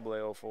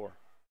NCAA 04.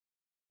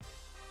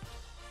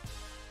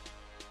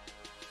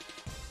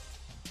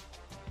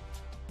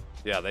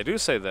 Yeah, they do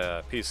say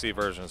the PC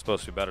version is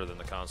supposed to be better than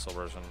the console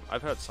version.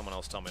 I've had someone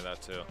else tell me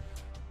that too.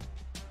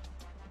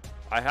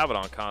 I have it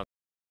on console.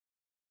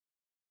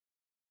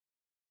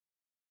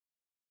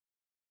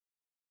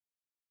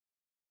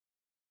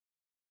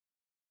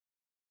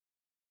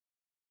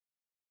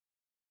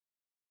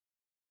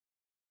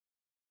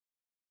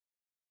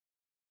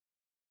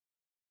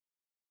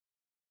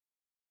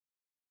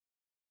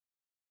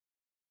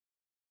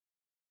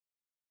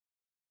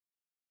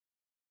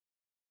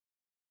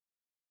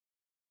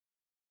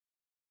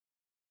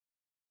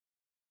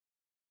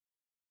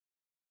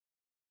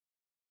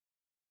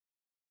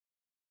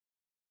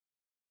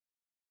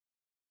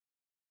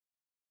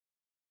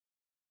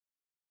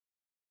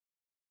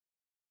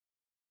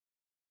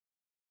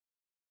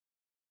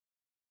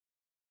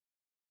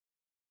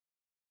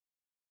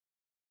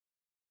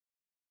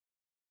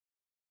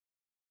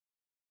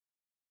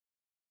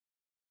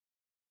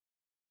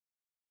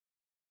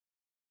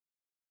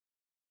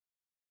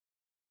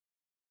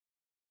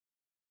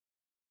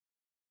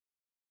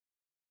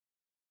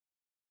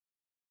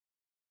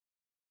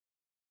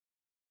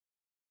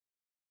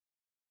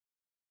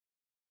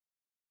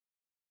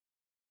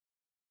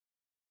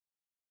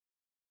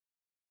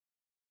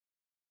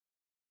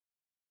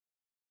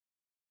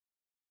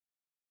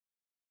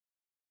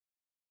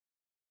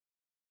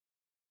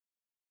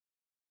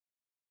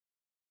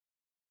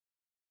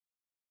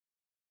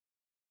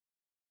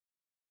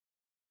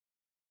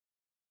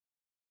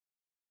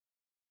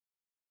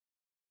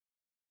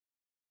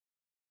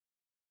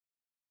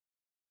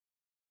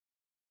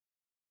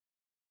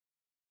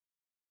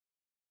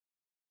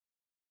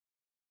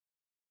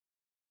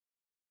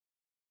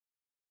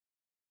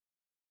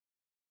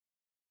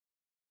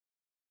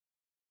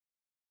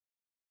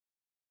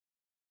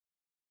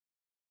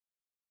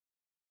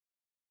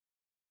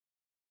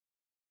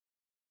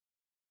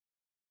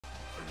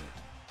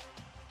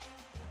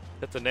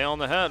 Hit the nail on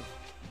the head.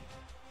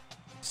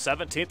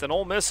 17th and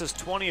Ole Miss is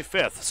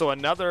 25th. So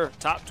another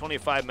top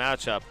 25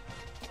 matchup,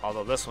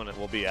 although this one it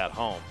will be at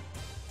home.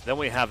 Then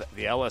we have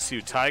the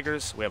LSU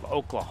Tigers. We have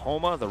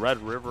Oklahoma, the Red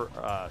River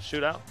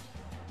shootout.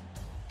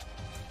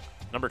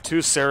 Number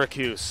 2,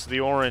 Syracuse, the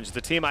Orange,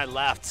 the team I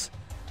left.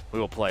 We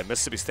will play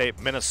Mississippi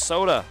State,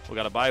 Minnesota. We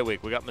got a bye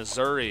week. We got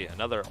Missouri,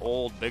 another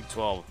old Big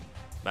 12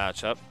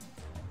 matchup.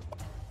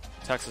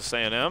 Texas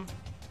A&M,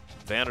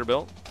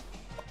 Vanderbilt.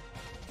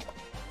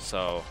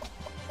 So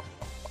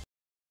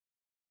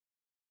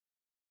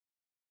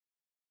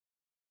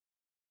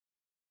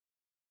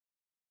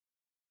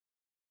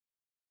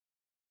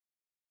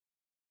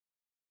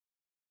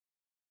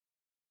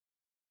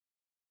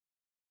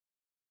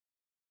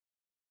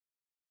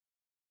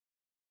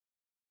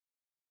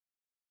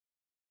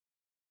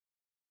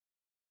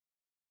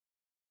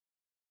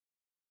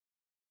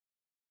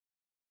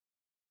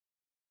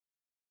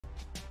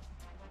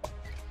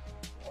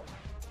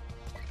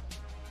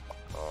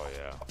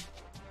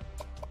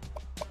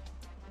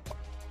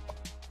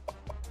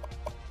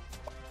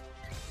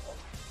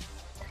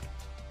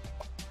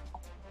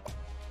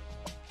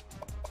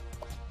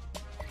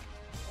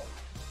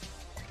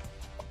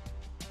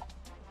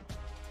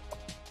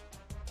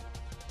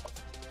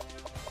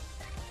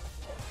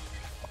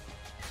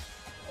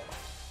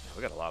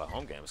We got a lot of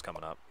home games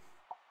coming up.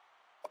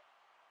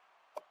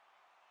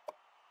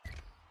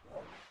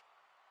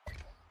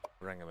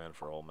 Bring him in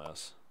for Ole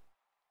Miss.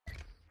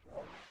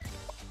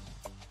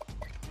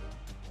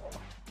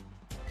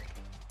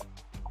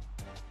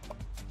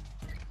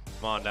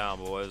 Come on down,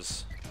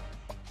 boys.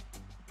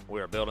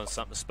 We are building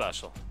something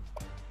special.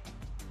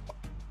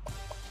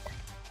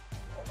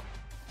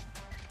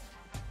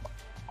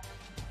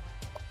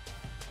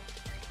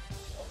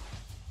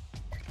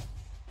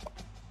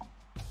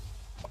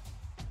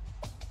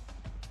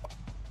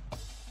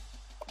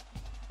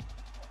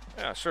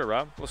 Yeah, sure,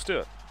 Rob. Let's do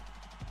it.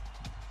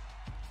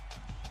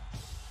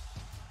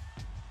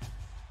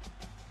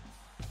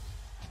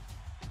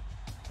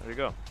 There you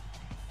go.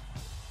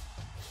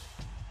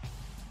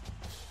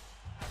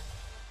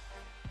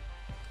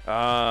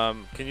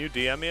 Can you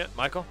DM me it,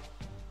 Michael?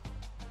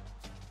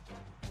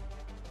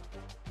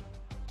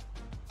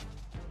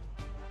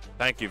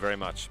 Thank you very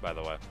much, by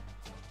the way.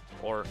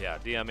 Or, yeah,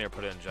 DM me or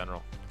put it in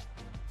general.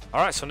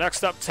 All right, so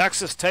next up,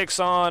 Texas takes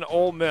on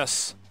Ole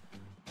Miss.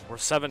 We're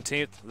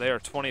 17th. They are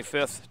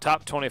 25th.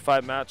 Top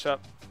 25 matchup.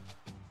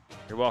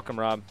 You're welcome,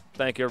 Rob.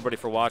 Thank you, everybody,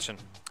 for watching.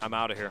 I'm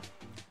out of here.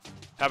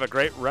 Have a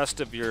great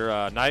rest of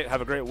your night.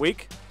 Have a great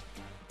week.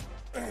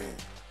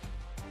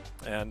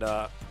 And,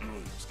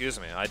 excuse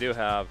me, I do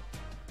have...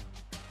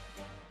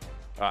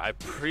 I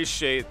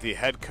appreciate the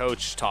head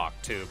coach talk,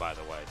 too, by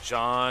the way.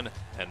 John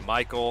and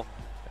Michael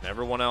and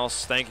everyone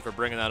else, thank you for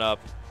bringing that up.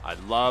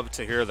 I'd love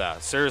to hear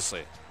that.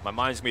 Seriously, my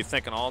mind's going to be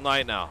thinking all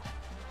night now.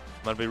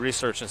 I'm going to be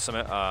researching some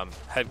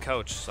head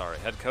coach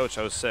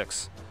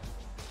 06.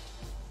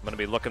 I'm going to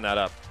be looking that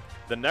up.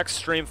 The next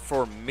stream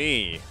for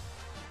me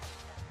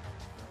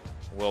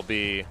will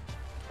be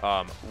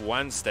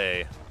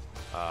Wednesday.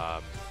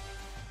 I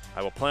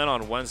will plan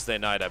on Wednesday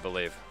night, I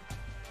believe.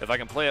 If I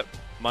can play it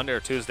Monday or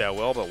Tuesday, I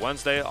will. But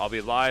Wednesday, I'll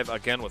be live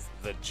again with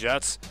the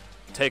Jets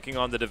taking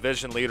on the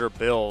division leader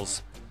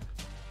Bills.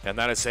 And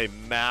that is a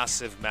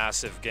massive,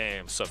 massive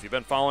game. So if you've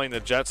been following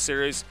the Jets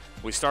series,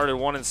 we started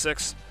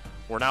 1-6.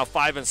 We're now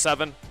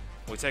 5-7.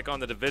 We take on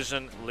the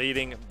division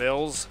leading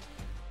Bills.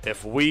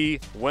 If we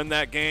win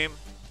that game,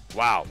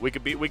 wow, we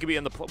could be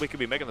making the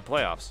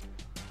playoffs.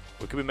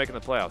 We could be making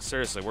the playoffs.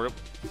 Seriously,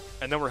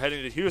 and then we're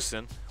heading to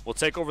Houston. We'll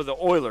take over the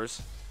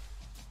Oilers.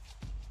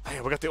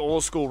 Man, we got the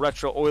old school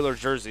retro Oilers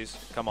jerseys.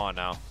 Come on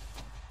now.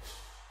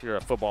 If you're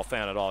a football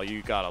fan at all,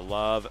 you gotta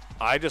love.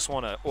 I just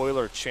want an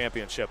Oiler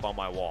championship on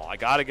my wall. I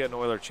gotta get an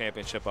Oiler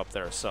championship up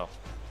there, so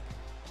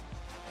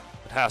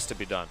it has to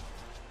be done.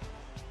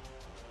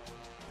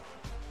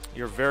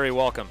 You're very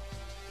welcome.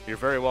 You're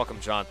very welcome,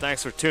 John.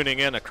 Thanks for tuning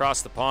in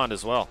across the pond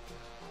as well.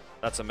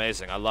 That's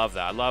amazing. I love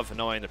that. I love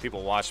knowing that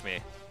people watch me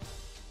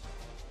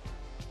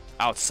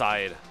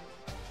outside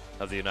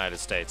of the United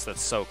States.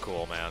 That's so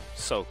cool, man.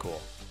 So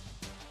cool.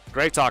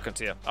 Great talking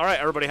to you. All right,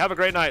 everybody, have a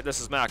great night. This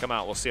is Mac. I'm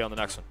out. We'll see you on the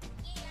next one.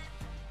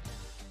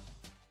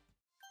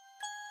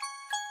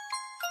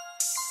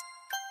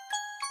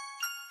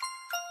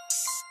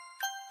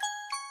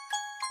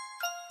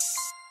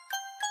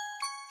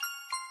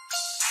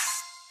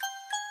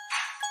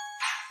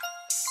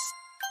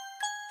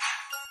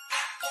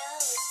 Yo,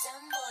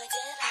 some boy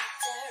did